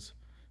size.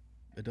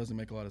 It doesn't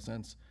make a lot of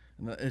sense.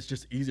 And it's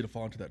just easy to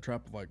fall into that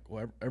trap of like,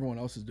 well, everyone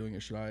else is doing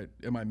it.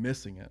 Am I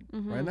missing it?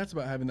 Right. And that's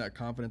about having that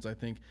confidence, I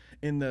think,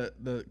 in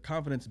the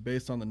confidence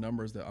based on the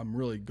numbers that I'm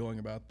really going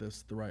about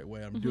this the right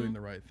way. I'm doing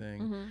the right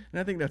thing. And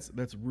I think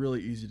that's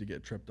really easy to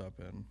get tripped up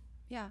in.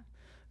 Yeah.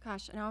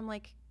 Gosh. Now I'm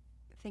like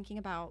thinking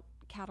about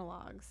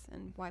catalogs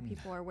and why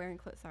people are wearing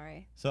clothes.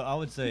 Sorry. So I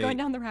would say, going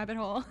down the rabbit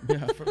hole.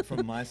 Yeah.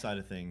 From my side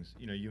of things,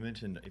 you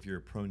mentioned if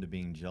you're prone to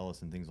being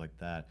jealous and things like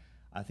that.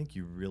 I think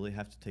you really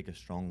have to take a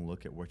strong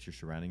look at what you're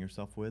surrounding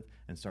yourself with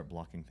and start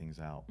blocking things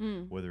out,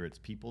 whether it's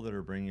people that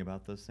are bringing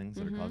about those things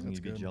that are causing you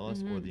to be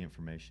jealous or the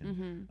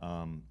information.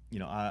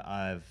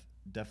 I've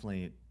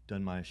definitely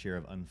done my share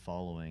of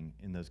unfollowing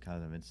in those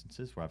kinds of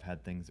instances where I've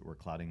had things that were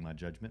clouding my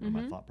judgment or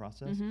my thought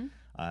process.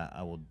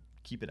 I will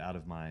keep it out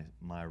of my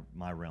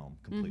realm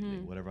completely,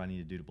 whatever I need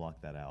to do to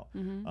block that out.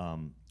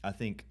 I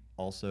think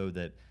also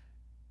that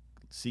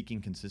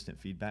seeking consistent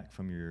feedback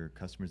from your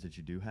customers that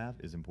you do have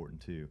is important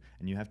too.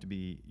 And you have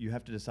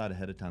to decide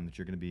ahead of time that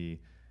you're going to be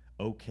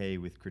okay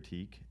with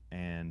critique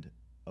and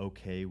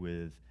okay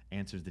with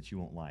answers that you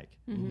won't like,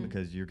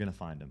 because you're going to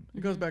find them.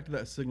 It goes back to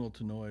that signal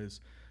to noise.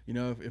 You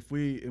know, if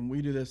we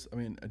do this, I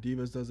mean,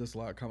 Adivas does this a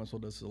lot,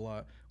 CommentSold does this a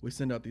lot. We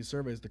send out these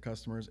surveys to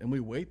customers and we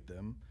weight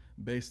them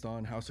based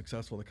on how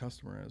successful the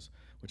customer is,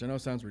 which I know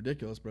sounds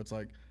ridiculous, but it's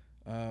like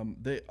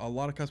a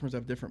lot of customers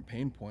have different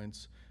pain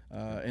points.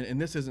 And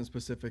this isn't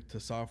specific to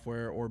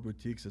software or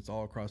boutiques, it's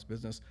all across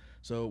business.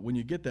 So when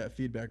you get that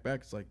feedback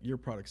back, it's like, your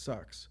product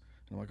sucks.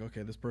 And I'm like,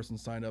 okay, this person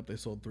signed up, they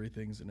sold 3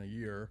 things in a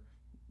year.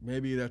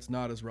 Maybe that's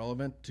not as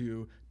relevant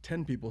to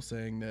 10 people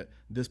saying that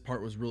this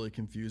part was really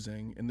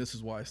confusing and this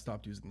is why I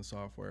stopped using the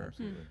software.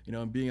 Absolutely. You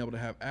know, and being able to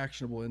have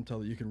actionable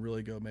intel that you can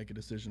really go make a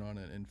decision on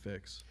it and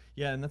fix.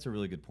 Yeah, and that's a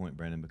really good point,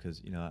 Brandon,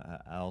 because, you know,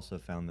 I also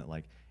found that,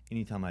 like,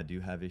 anytime I do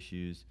have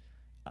issues,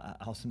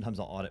 I'll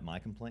audit my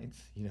complaints,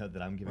 you know,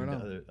 that I'm giving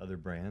to other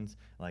brands.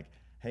 Like,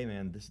 hey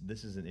man,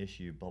 this is an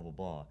issue, blah blah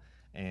blah,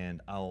 and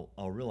I'll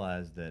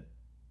realize that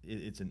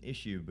it's an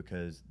issue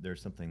because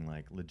there's something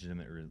like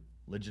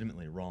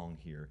legitimately wrong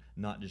here,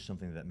 not just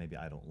something that maybe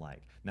I don't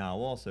like. Now,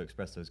 I'll also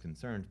express those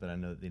concerns, but I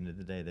know at the end of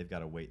the day, they've got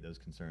to weight those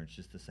concerns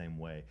just the same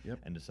way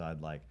and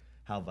decide, like,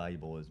 how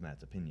valuable is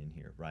Matt's opinion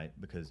here, right?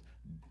 Because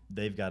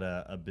they've got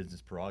a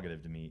business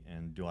prerogative to meet,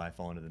 and do I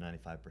fall into the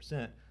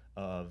 95%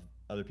 of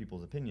other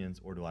people's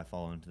opinions, or do I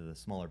fall into the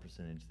smaller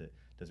percentage that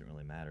doesn't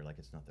really matter, like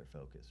it's not their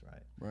focus,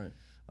 right? Right.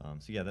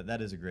 So yeah,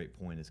 that is a great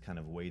point, is kind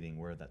of weighting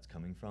where that's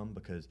coming from,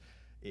 because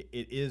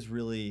it is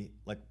really,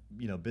 like,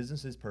 you know,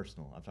 business is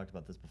personal. I've talked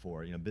about this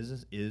before. You know,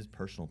 business is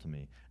personal to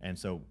me, and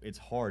so it's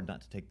hard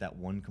not to take that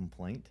one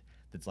complaint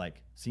that's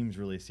like seems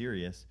really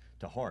serious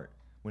to heart,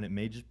 when it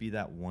may just be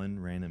that one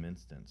random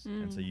instance.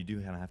 And so you do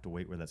kind of have to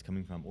wait where that's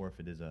coming from, or if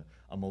it is a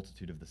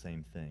multitude of the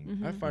same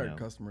thing. I've fired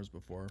customers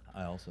before.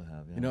 I also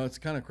have, yeah. You know, it's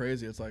kind of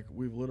crazy. It's like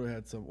we've literally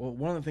had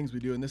one of the things we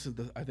do, and this is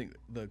I think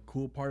the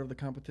cool part of the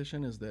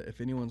competition, is that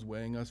if anyone's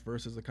weighing us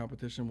versus the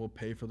competition, we'll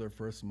pay for their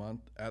first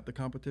month at the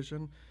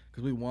competition,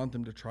 because we want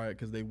them to try it,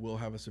 because they will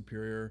have a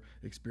superior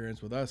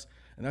experience with us.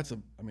 And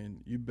I mean,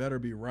 you better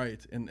be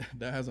right. And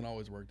that hasn't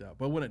always worked out.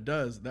 But when it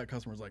does, that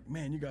customer's like,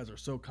 man, you guys are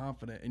so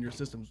confident, and your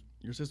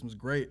system's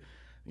great,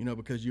 you know,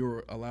 because you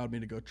were allowed me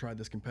to go try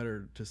this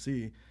competitor to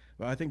see.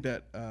 But I think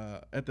that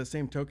at the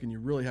same token, you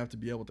really have to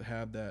be able to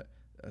have that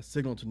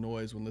signal to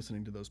noise when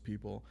listening to those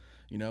people,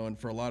 you know. And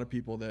for a lot of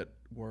people that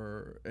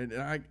were,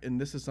 and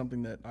this is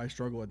something that I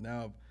struggle with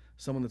now,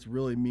 someone that's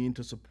really mean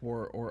to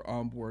support or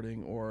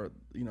onboarding or,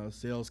 you know,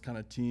 sales kind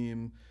of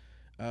team.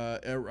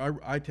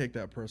 I take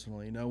that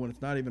personally, you know, when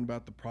it's not even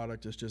about the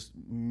product, it's just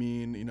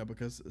mean, you know,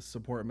 because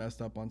support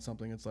messed up on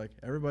something. It's like,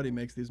 everybody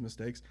makes these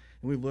mistakes,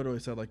 and we've literally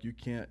said, like, you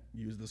can't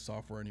use this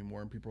software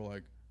anymore. And people are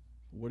like,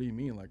 what do you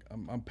mean? Like,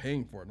 I'm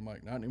paying for it. And I'm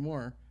like, not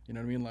anymore. You know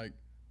what I mean? Like,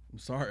 I'm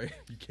sorry,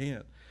 you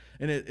can't.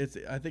 And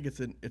I think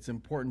it's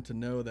important to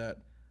know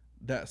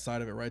that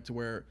side of it, right? To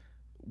where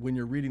when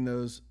you're reading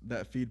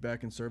that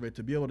feedback and survey,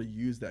 to be able to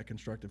use that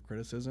constructive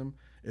criticism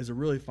is a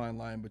really fine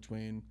line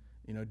between,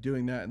 you know,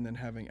 doing that and then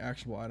having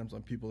actionable items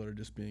on people that are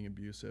just being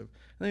abusive.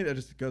 I think that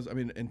just goes, I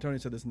mean, and Tony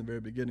said this in the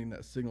very beginning,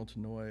 that signal to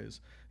noise.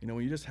 You know,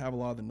 when you just have a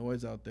lot of the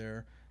noise out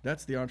there,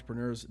 that's the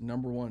entrepreneur's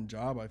number one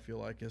job, I feel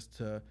like, is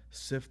to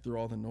sift through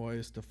all the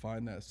noise to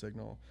find that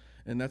signal.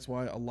 And that's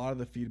why a lot of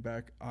the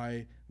feedback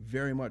I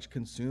very much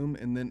consume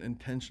and then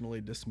intentionally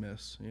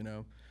dismiss, you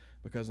know,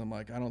 because I'm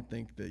like, I don't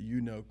think that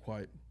you know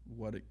quite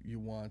what you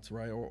want,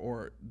 right?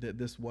 Or that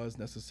this was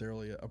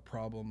necessarily a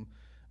problem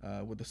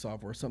with the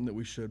software, something that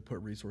we should put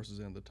resources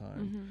in at the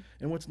time.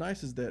 And what's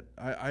nice is that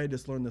I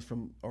just learned this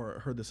from, or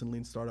heard this in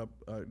Lean Startup,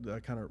 that I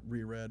kind of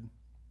reread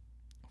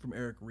from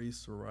Eric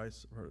Ries, or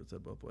Rice, I've heard it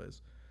said both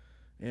ways.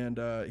 And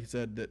he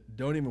said that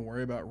don't even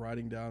worry about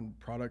writing down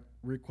product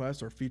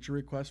requests or feature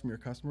requests from your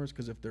customers,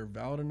 because if they're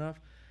valid enough,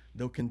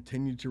 they'll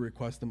continue to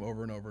request them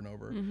over and over and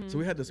over. So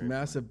we had this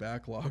massive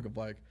backlog of,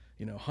 like,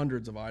 you know,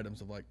 hundreds of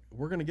items of, like,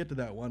 we're going to get to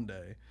that one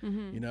day,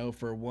 you know,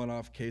 for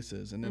one-off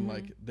cases. And then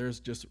like,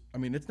 there's just, I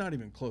mean, it's not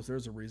even close.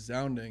 There's a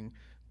resounding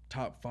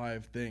top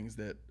 5 things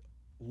that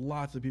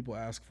lots of people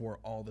ask for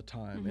all the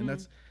time. And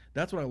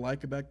that's what I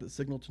like about the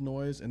signal to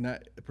noise, and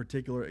that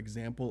particular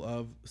example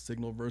of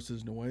signal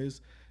versus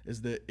noise,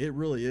 is that it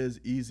really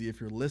is easy,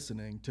 if you're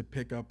listening, to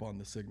pick up on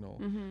the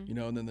signal, you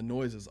know, and then the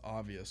noise is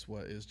obvious,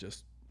 what is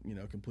just, you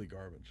know, complete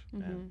garbage.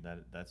 Man,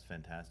 that's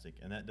fantastic.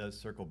 And that does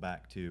circle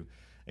back to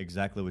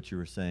exactly what you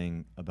were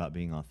saying about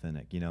being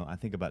authentic. You know, I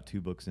think about 2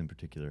 books in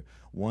particular.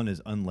 One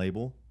is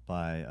Unlabel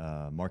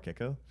by Mark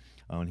Ecko,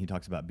 and he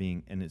talks about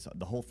being, and it's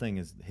the whole thing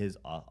is his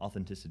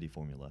authenticity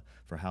formula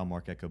for how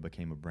Mark Ecko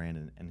became a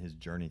brand and his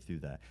journey through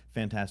that.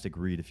 Fantastic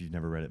read if you've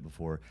never read it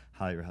before.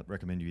 Highly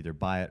recommend you either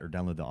buy it or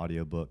download the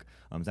audiobook.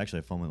 It's actually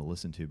a fun one to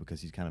listen to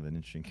because he's kind of an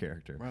interesting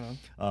character. Right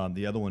on.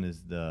 The other one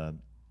is the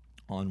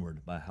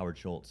Onward by Howard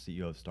Schultz,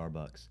 CEO of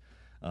Starbucks,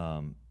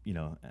 you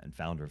know, and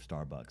founder of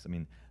Starbucks. I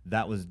mean,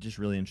 that was just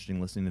really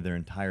interesting, listening to their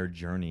entire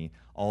journey,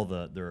 all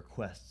the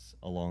requests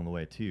along the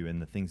way too,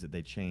 and the things that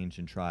they changed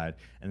and tried,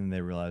 and then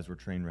they realized were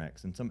train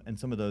wrecks. And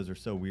some of those are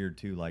so weird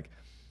too, like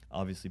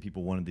obviously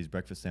people wanted these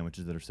breakfast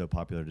sandwiches that are so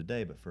popular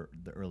today, but for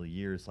the early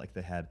years, like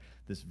they had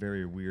this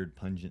very weird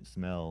pungent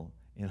smell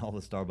in all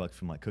the Starbucks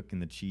from like cooking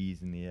the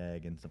cheese and the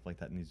egg and stuff like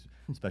that in these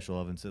special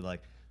ovens. So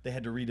like they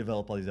had to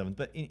redevelop all these ovens.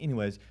 But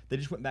anyways, they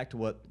just went back to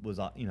what was,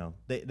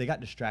 they got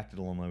distracted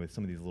along the way with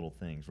some of these little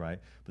things, right?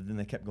 But then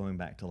they kept going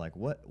back to like,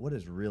 what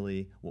is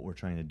really what we're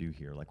trying to do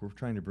here? Like we're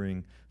trying to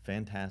bring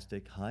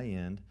fantastic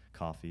high-end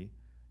coffee.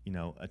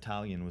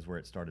 Italian was where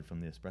it started, from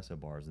the espresso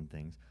bars and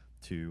things,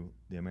 to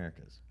the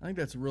Americas. I think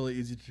that's really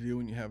easy to do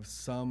when you have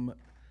some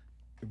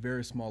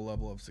very small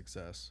level of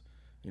success,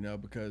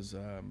 because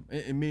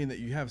it meaning that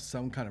you have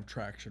some kind of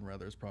traction,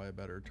 rather, is probably a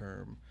better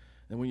term.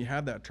 And when you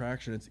have that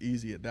traction, it's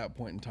easy at that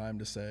point in time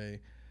to say,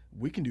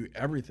 we can do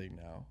everything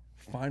now,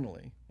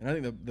 finally. And I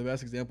think the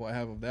best example I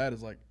have of that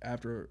is like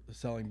after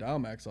selling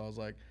Dialmax, I was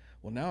like,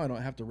 well, now I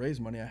don't have to raise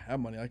money. I have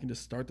money. I can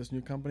just start this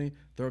new company,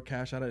 throw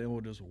cash at it, and it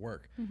will just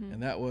work.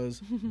 And that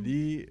was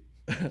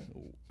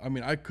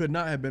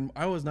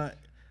I was not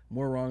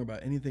more wrong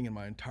about anything in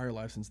my entire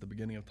life since the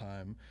beginning of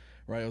time,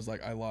 right? I was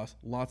like, I lost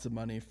lots of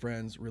money,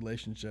 friends,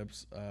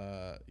 relationships,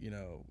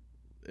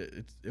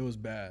 it was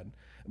bad.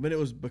 But it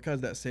was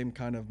because that same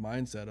kind of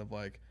mindset of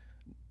like,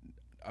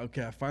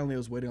 okay, I finally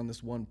was waiting on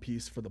this one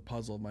piece for the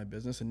puzzle of my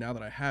business, and now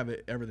that I have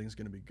it, everything's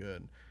going to be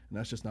good. And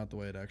that's just not the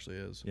way it actually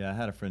is. Yeah, I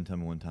had a friend tell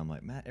me one time,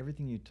 like, Matt,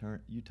 everything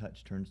you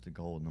touch turns to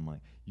gold. And I'm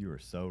like, you are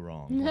so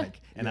wrong.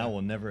 And I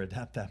will never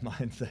adapt that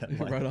mindset.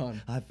 Like, right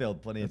on. I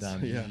failed plenty of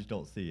times. You just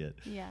don't see it.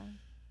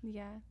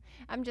 Yeah.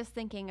 I'm just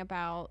thinking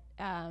about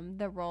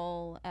the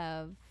role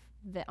of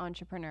the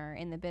entrepreneur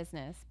in the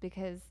business,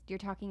 because you're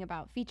talking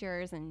about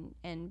features,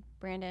 and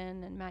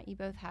Brandon and Matt, you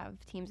both have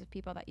teams of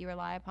people that you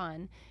rely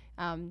upon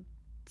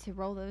to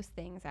roll those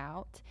things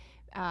out.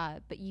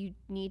 But you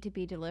need to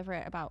be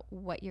deliberate about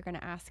what you're going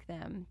to ask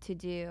them to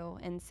do.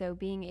 And so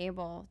being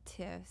able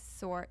to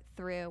sort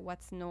through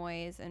what's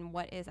noise and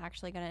what is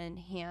actually going to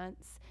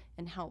enhance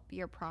and help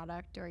your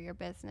product or your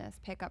business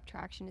pick up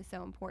traction is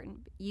so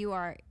important. You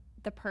are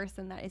the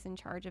person that is in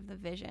charge of the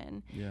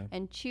vision,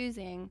 and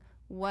choosing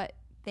what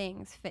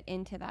things fit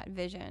into that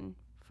vision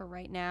for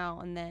right now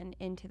and then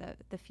into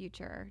the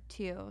future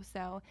too.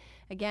 So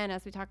again,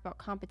 as we talk about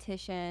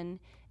competition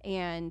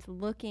and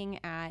looking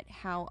at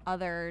how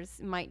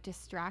others might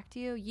distract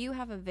you, you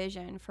have a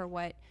vision for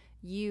what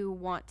you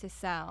want to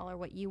sell or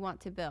what you want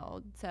to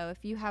build. So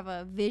if you have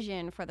a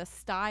vision for the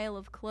style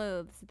of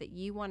clothes that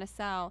you want to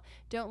sell,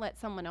 don't let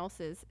someone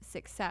else's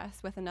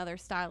success with another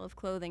style of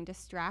clothing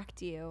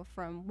distract you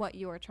from what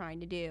you are trying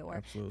to do.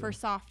 Or for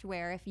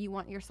software, if you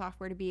want your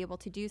software to be able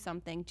to do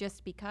something,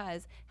 just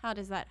because, how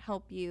does that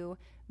help you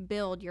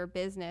build your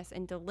business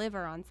and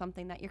deliver on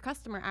something that your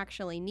customer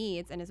actually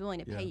needs and is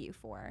willing to pay you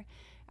for?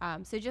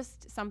 So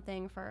just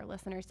something for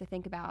listeners to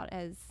think about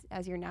as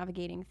you're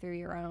navigating through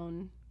your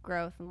own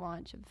growth and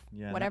launch of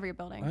whatever you're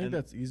building. I think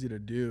that's easy to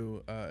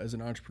do as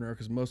an entrepreneur,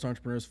 because most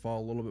entrepreneurs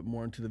fall a little bit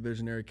more into the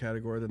visionary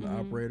category than the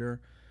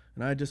operator.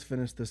 And I just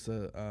finished this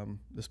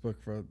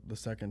book for the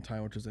second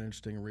time, which is an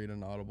interesting read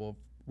on Audible,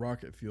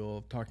 Rocket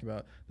Fuel, talking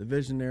about the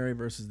visionary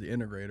versus the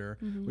integrator,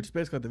 which is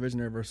basically the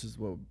visionary versus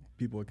what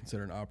people would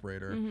consider an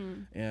operator.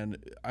 And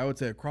I would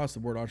say across the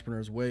board,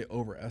 entrepreneurs way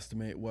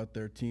overestimate what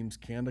their teams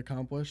can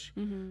accomplish.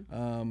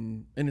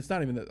 And it's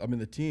not even that,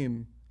 the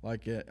team,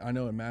 like I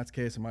know in Matt's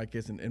case, in my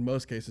case, and in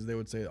most cases, they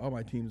would say, oh,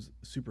 my team's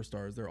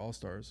superstars, they're all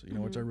stars,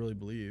 which I really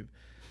believe.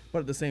 But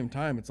at the same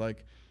time, it's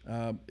like,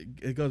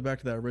 it goes back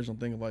to that original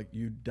thing of like,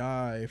 you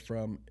die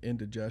from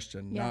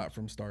indigestion, not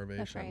from starvation.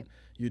 That's right.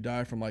 You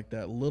die from like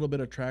that little bit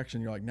of traction.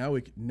 You're like, now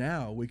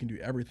we can do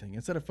everything.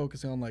 Instead of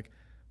focusing on like,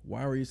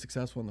 why were you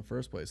successful in the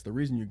first place? The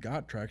reason you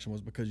got traction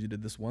was because you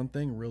did this one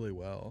thing really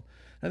well.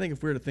 I think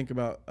if we were to think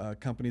about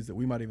companies that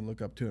we might even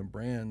look up to and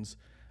brands,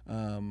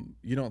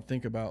 you don't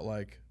think about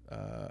like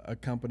a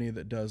company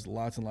that does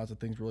lots and lots of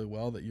things really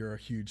well that you're a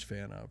huge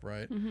fan of,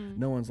 right?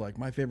 No one's like,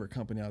 my favorite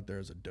company out there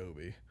is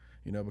Adobe.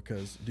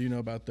 Because do you know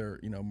about their,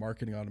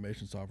 marketing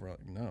automation software?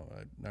 Like, no,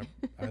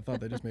 I thought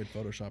they just made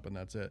Photoshop and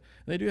that's it.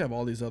 And they do have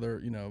all these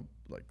other,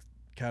 like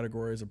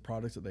categories of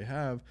products that they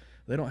have.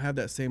 They don't have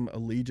that same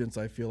allegiance,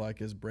 I feel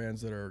like, as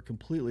brands that are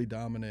completely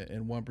dominant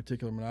in one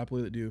particular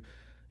monopoly that do,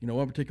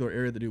 one particular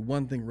area that do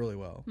one thing really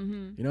well.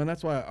 And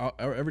that's why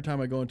every time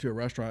I go into a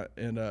restaurant,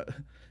 and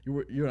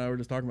you and I were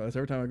just talking about this,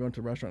 every time I go into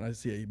a restaurant and I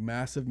see a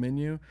massive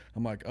menu,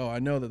 I'm like, oh, I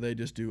know that they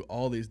just do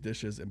all these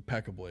dishes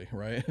impeccably,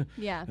 right?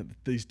 Yeah.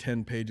 These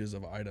 10 pages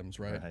of items,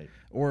 right?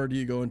 Or do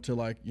you go into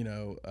like,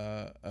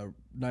 a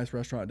nice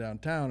restaurant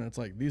downtown and it's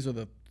like, these are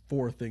the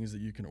 4 things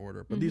that you can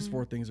order, but these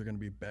 4 things are going to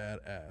be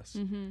badass,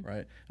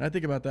 right? And I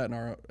think about that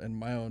in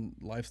my own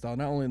lifestyle,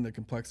 not only in the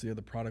complexity of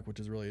the product, which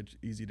is really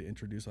easy to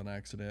introduce on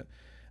accident,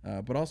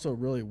 but also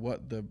really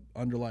what the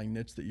underlying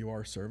niche that you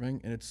are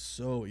serving. And it's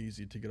so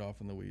easy to get off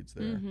in the weeds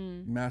there,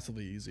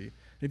 massively easy.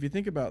 And if you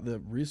think about the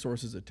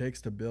resources it takes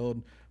to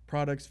build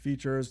products,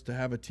 features, to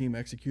have a team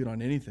execute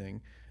on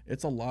anything,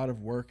 it's a lot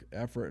of work,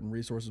 effort, and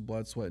resources,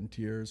 blood, sweat, and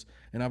tears.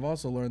 And I've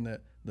also learned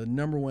that the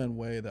number one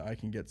way that I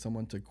can get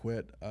someone to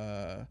quit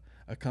a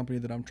a company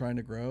that I'm trying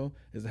to grow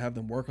is to have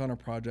them work on a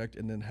project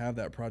and then have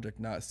that project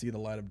not see the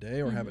light of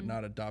day or have it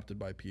not adopted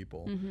by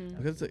people.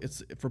 Because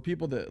it's for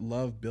people that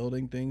love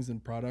building things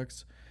and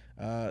products,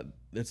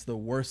 it's the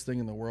worst thing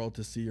in the world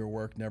to see your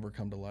work never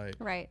come to light.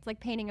 Right. It's like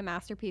painting a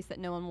masterpiece that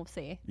no one will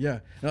see. Yeah.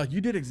 And like you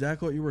did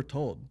exactly what you were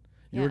told.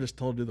 You were just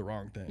told to do the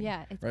wrong thing.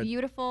 Yeah, it's right?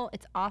 beautiful.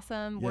 It's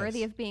awesome.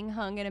 Worthy of being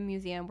hung in a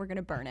museum. We're going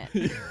to burn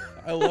it.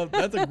 I love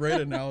that's a great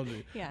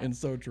analogy. Yeah. And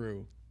so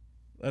true.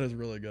 That is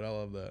really good. I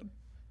love that.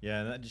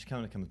 Yeah, and that just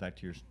kind of comes back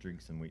to your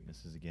strengths and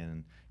weaknesses again.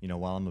 And, you know,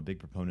 while I'm a big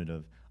proponent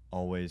of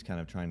always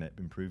kind of trying to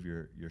improve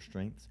your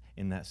strengths,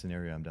 in that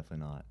scenario, I'm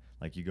definitely not.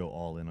 Like, you go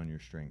all in on your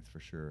strengths for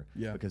sure.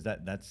 Yeah. Because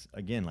that's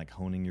again like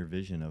honing your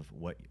vision of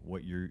what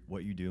you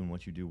do and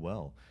what you do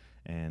well.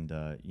 And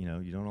you know,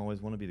 you don't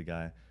always want to be the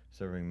guy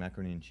serving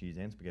macaroni and cheese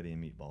and spaghetti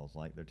and meatballs.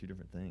 Like, they're two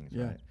different things,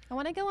 right? I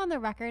want to go on the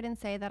record and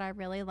say that I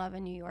really love a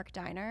New York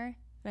diner.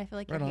 And I feel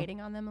like you're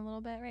hating on them a little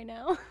bit right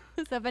now.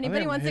 So if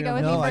anybody wants to go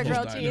with me for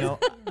grilled cheese. You know,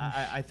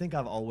 I think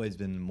I've always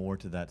been more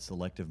to that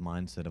selective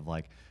mindset of,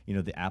 like, you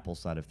know, the Apple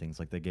side of things.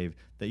 Like,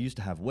 they used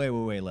to have way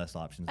less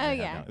options than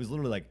they have now. It was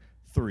literally like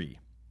 3.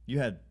 You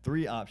had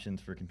 3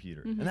 options for a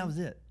computer, and that was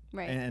it.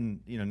 Right.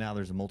 And you know, now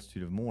there's a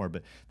multitude of more,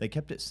 but they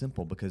kept it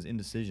simple because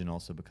indecision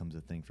also becomes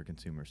a thing for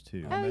consumers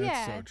too. Oh man,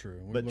 it's so true.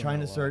 But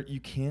trying to serve, you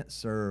can't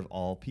serve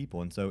all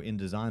people. And so in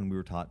design, we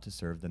were taught to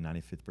serve the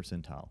 95th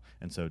percentile.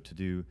 And so to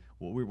do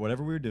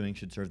whatever we were doing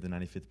should serve the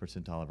 95th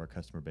percentile of our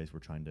customer base we're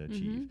trying to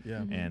achieve.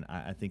 Yeah. And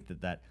I think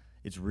that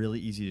it's really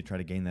easy to try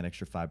to gain that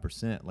extra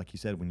 5%, like you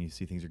said, when you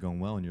see things are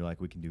going well and you're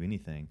like, we can do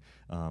anything.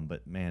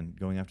 But man,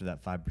 going after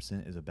that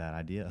 5% is a bad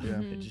idea.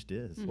 Yeah. It just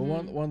is.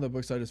 Well, one of the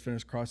books I just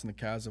finished, Crossing the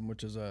Chasm,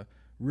 which is a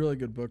really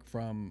good book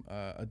from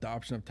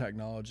adoption of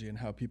technology and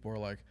how people are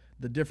like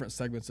the different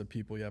segments of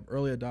people. You have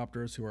early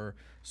adopters who are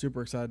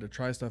super excited to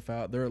try stuff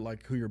out. They're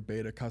like who your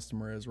beta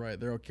customer is, right?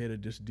 They're okay to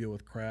just deal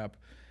with crap.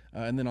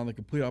 And then on the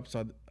complete other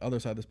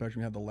side of the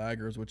spectrum, you have the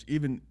laggers, which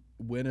even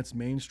when it's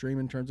mainstream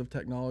in terms of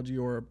technology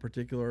or a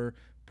particular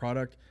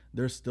product,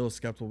 they're still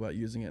skeptical about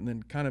using it. And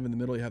then kind of in the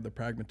middle, you have the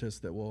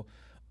pragmatists that will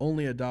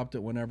only adopt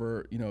it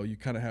whenever, you know, you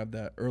kind of have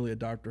that early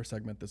adopter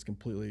segment that's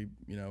completely,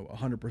 you know,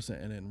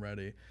 100% in it and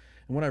ready.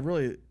 And what I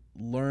really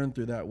learned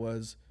through that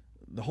was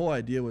the whole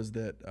idea was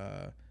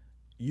that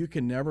you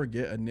can never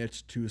get a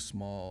niche too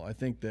small. I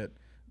think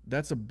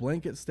that's a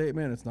blanket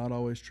statement. It's not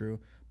always true,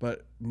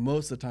 but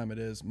most of the time it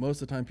is.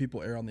 Most of the time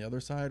people err on the other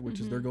side,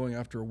 which is they're going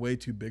after way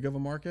too big of a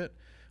market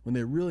when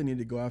they really need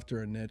to go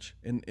after a niche.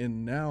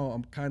 And now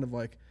I'm kind of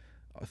like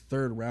a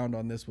third round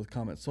on this with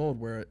CommentSold,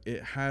 where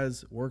it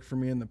has worked for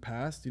me in the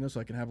past, you know, so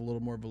I can have a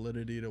little more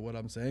validity to what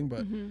I'm saying.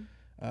 But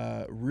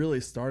really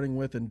starting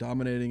with and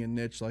dominating a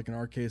niche, like in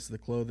our case, the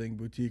clothing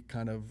boutique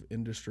kind of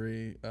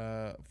industry,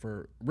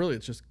 for really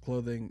it's just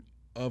clothing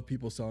of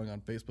people selling on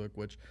Facebook,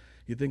 which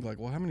you think like,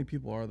 well, how many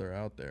people are there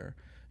out there?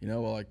 You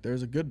know, well, like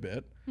there's a good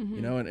bit, you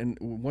know, and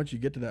once you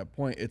get to that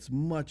point, it's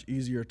much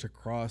easier to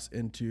cross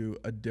into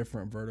a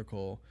different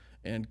vertical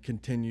and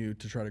continue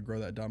to try to grow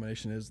that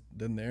domination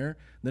than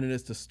it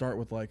is to start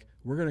with like,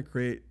 we're going to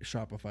create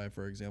Shopify,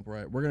 for example,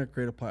 right? We're going to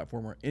create a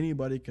platform where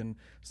anybody can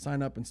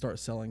sign up and start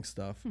selling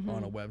stuff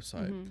on a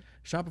website.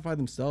 Shopify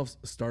themselves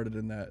started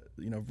in that,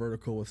 you know,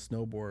 vertical with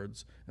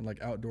snowboards and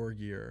like outdoor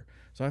gear.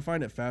 So I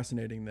find it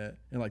fascinating that,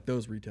 and like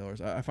those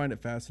retailers, I find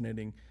it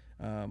fascinating.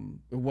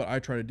 What I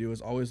try to do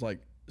is always like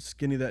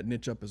skinny that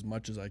niche up as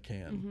much as I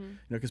can, you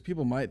know, because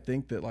people might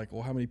think that like,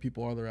 well, how many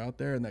people are there out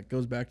there? And that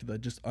goes back to the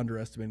just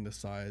underestimating the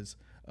size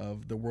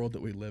of the world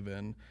that we live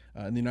in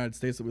the United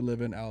States that we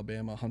live in,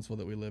 Alabama, Huntsville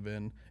that we live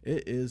in.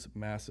 It is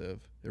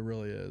massive. It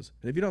really is.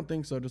 And if you don't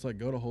think so, just like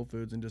go to Whole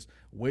Foods and just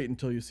wait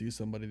until you see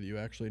somebody that you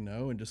actually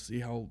know and just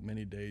see how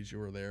many days you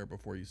were there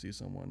before you see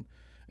someone.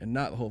 And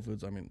not Whole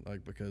Foods, I mean,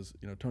 like, because,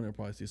 you know, Toni will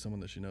probably see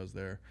someone that she knows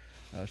there.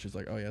 She's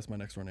like, oh yeah, it's my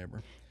next door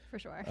neighbor. For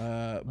sure.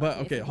 But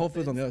okay, Whole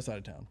Foods on the other side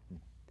of town.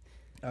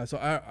 So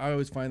I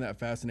always find that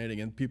fascinating,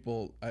 and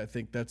people, I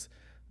think that's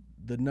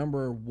the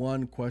number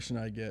one question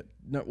I get.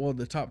 Well,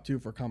 the top 2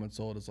 for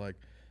CommentSold is like,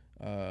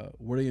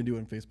 what are you gonna do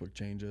when Facebook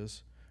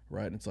changes,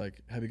 right? And it's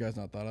like, have you guys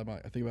not thought about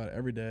it? I think about it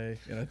every day,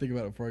 and I think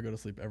about it before I go to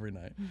sleep every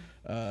night.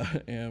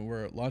 And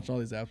we're launching all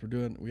these apps.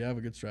 We have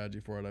a good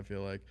strategy for it, I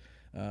feel like.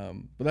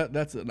 But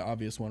that's an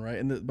obvious one,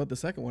 right? But the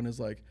second one is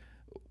like,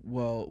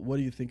 well, what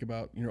do you think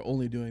about, you know,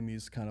 only doing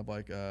these kind of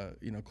like,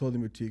 you know,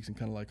 clothing boutiques and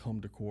kind of like home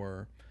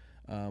decor?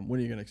 When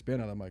are you going to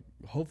expand on them? Like,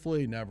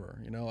 hopefully never,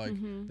 you know, like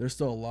there's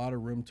still a lot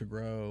of room to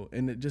grow.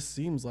 And it just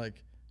seems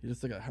like, you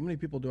just think, how many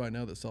people do I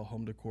know that sell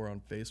home decor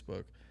on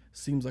Facebook?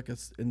 Seems like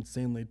it's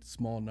insanely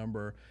small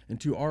number. And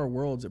to our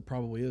worlds, it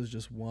probably is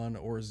just 1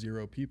 or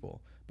 0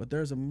 people, but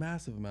there's a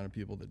massive amount of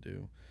people that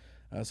do.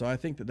 So I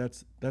think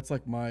that's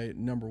like my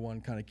number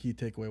one kind of key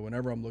takeaway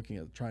whenever I'm looking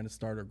at trying to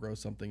start or grow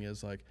something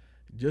is like,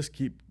 just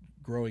keep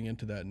growing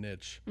into that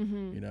niche,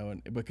 you know,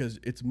 and because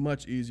it's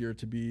much easier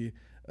to be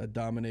a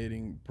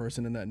dominating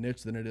person in that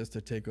niche than it is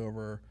to take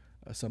over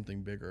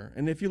something bigger.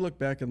 And if you look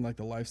back in like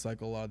the life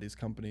cycle, a lot of these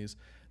companies,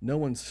 no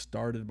one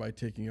started by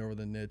taking over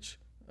the niche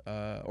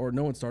or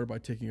no one started by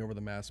taking over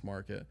the mass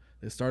market.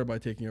 They started by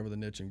taking over the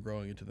niche and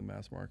growing into the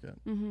mass market.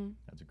 Mm-hmm.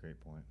 That's a great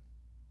point.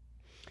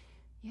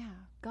 Yeah,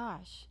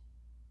 gosh,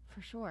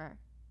 for sure.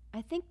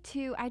 I think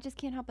too, I just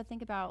can't help but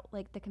think about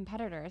like the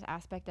competitors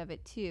aspect of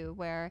it too,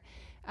 where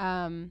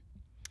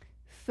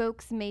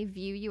folks may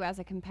view you as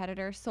a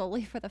competitor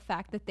solely for the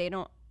fact that they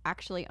don't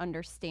actually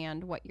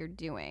understand what you're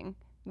doing,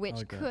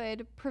 which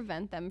could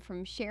prevent them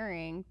from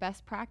sharing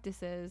best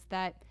practices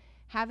that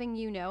having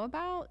you know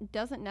about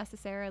doesn't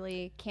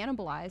necessarily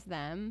cannibalize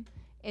them.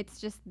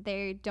 It's just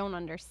they don't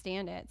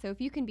understand it. So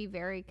if you can be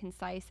very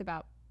concise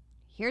about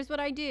here's what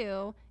I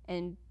do,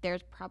 and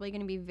there's probably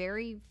going to be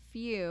very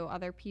few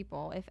other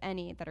people, if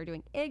any, that are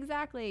doing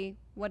exactly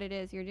what it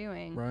is you're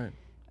doing. Right.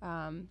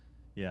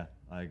 Yeah,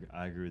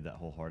 I agree with that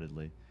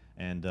wholeheartedly.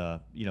 And,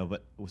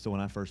 but so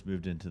when I first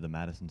moved into the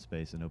Madison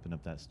space and opened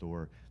up that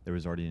store, there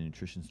was already a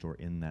nutrition store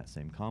in that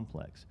same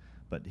complex.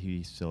 But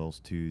he sells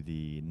to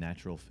the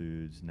natural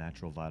foods,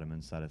 natural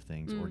vitamins side of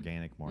things,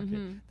 organic market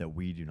that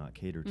we do not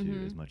cater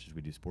to as much as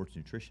we do sports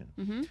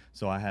nutrition.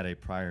 So I had a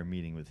prior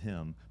meeting with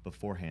him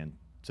beforehand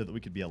so that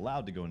we could be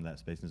allowed to go into that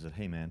space and said,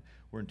 hey, man,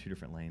 we're in 2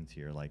 different lanes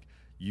here. Like,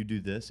 you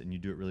do this and you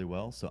do it really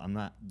well. So I'm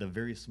not, the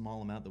very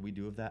small amount that we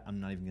do of that, I'm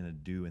not even going to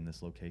do in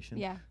this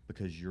location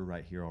because you're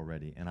right here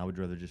already. And I would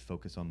rather just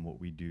focus on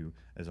what we do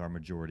as our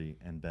majority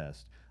and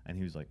best. And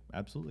he was like,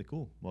 absolutely,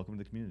 cool. Welcome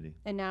to the community.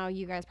 And now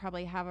you guys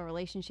probably have a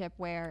relationship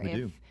where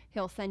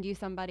he'll send you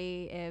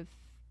somebody if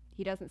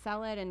he doesn't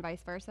sell it and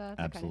vice versa.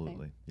 That Absolutely. Kind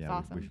of thing. Yeah,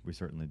 awesome. we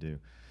certainly do.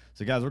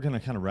 So, guys, we're going to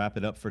kind of wrap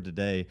it up for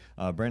today.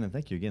 Brandon,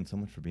 thank you again so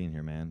much for being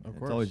here, man. Of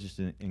course. It's always just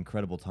an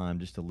incredible time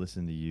just to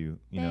listen to you,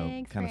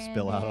 Thanks, kind of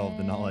spill out all of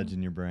the knowledge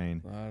in your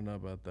brain. I don't know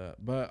about that,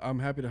 but I'm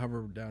happy to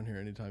hover down here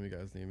anytime you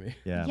guys need me.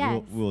 Yeah,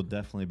 Yes. we'll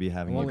definitely be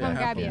having I'm you only a back.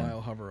 half a you.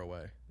 mile hover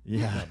away.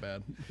 Yeah. Not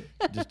bad.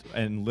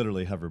 And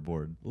literally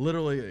hoverboard.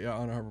 Literally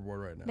on a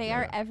hoverboard right now. They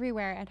are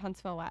everywhere at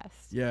Huntsville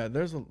West. Yeah,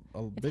 there's a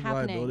big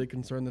happening. liability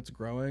concern that's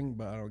growing,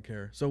 but I don't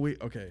care. So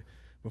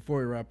before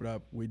we wrap it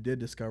up, we did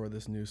discover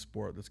this new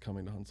sport that's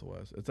coming to Huntsville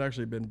West. It's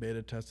actually been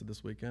beta tested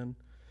this weekend.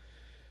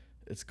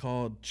 It's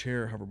called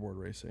chair hoverboard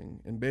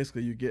racing. And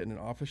basically you get in an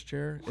office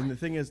chair. And the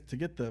thing is, to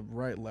get the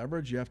right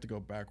leverage, you have to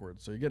go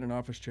backwards. So you get in an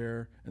office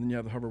chair, and then you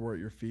have the hoverboard at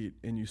your feet,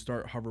 and you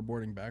start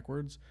hoverboarding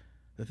backwards.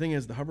 The thing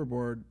is, the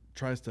hoverboard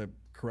tries to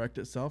correct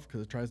itself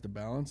because it tries to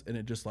balance, and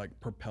it just like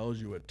propels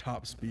you at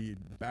top speed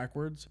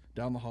backwards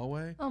down the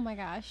hallway. Oh my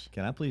gosh.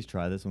 Can I please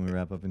try this when we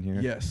wrap up in here?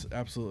 Yes,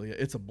 absolutely.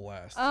 It's a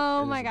blast.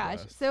 Oh It my is a gosh.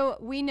 blast. So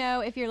we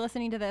know if you're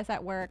listening to this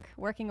at work,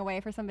 working away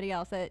for somebody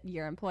else, that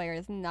your employer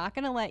is not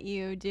going to let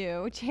you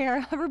do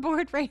chair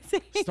hoverboard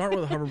racing. Start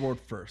with a hoverboard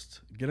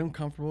first. Get them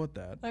comfortable with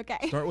that.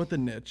 Okay. Start with the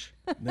niche,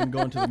 then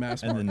go into the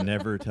mass And market. then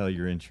never tell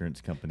your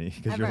insurance company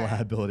because your Ever.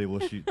 liability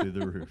will shoot through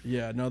the roof.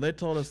 Yeah, no, they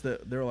told us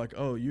that they were like,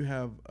 oh, you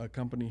have a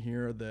company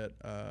here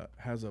that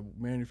has a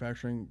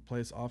manufacturing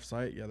place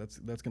off-site. Yeah,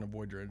 that's going to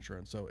void your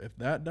insurance. So if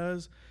that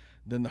does,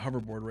 then the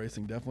hoverboard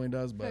racing definitely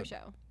does. But For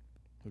show.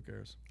 who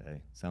cares?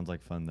 Hey, sounds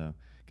like fun, though.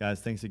 Guys,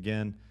 thanks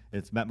again.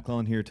 It's Matt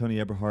McClellan here, Tony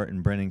Eberhardt,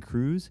 and Brandon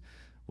Kruse.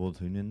 We'll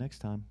tune in next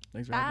time.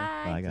 Thanks for having me.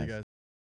 Bye. Bye, See you guys. guys.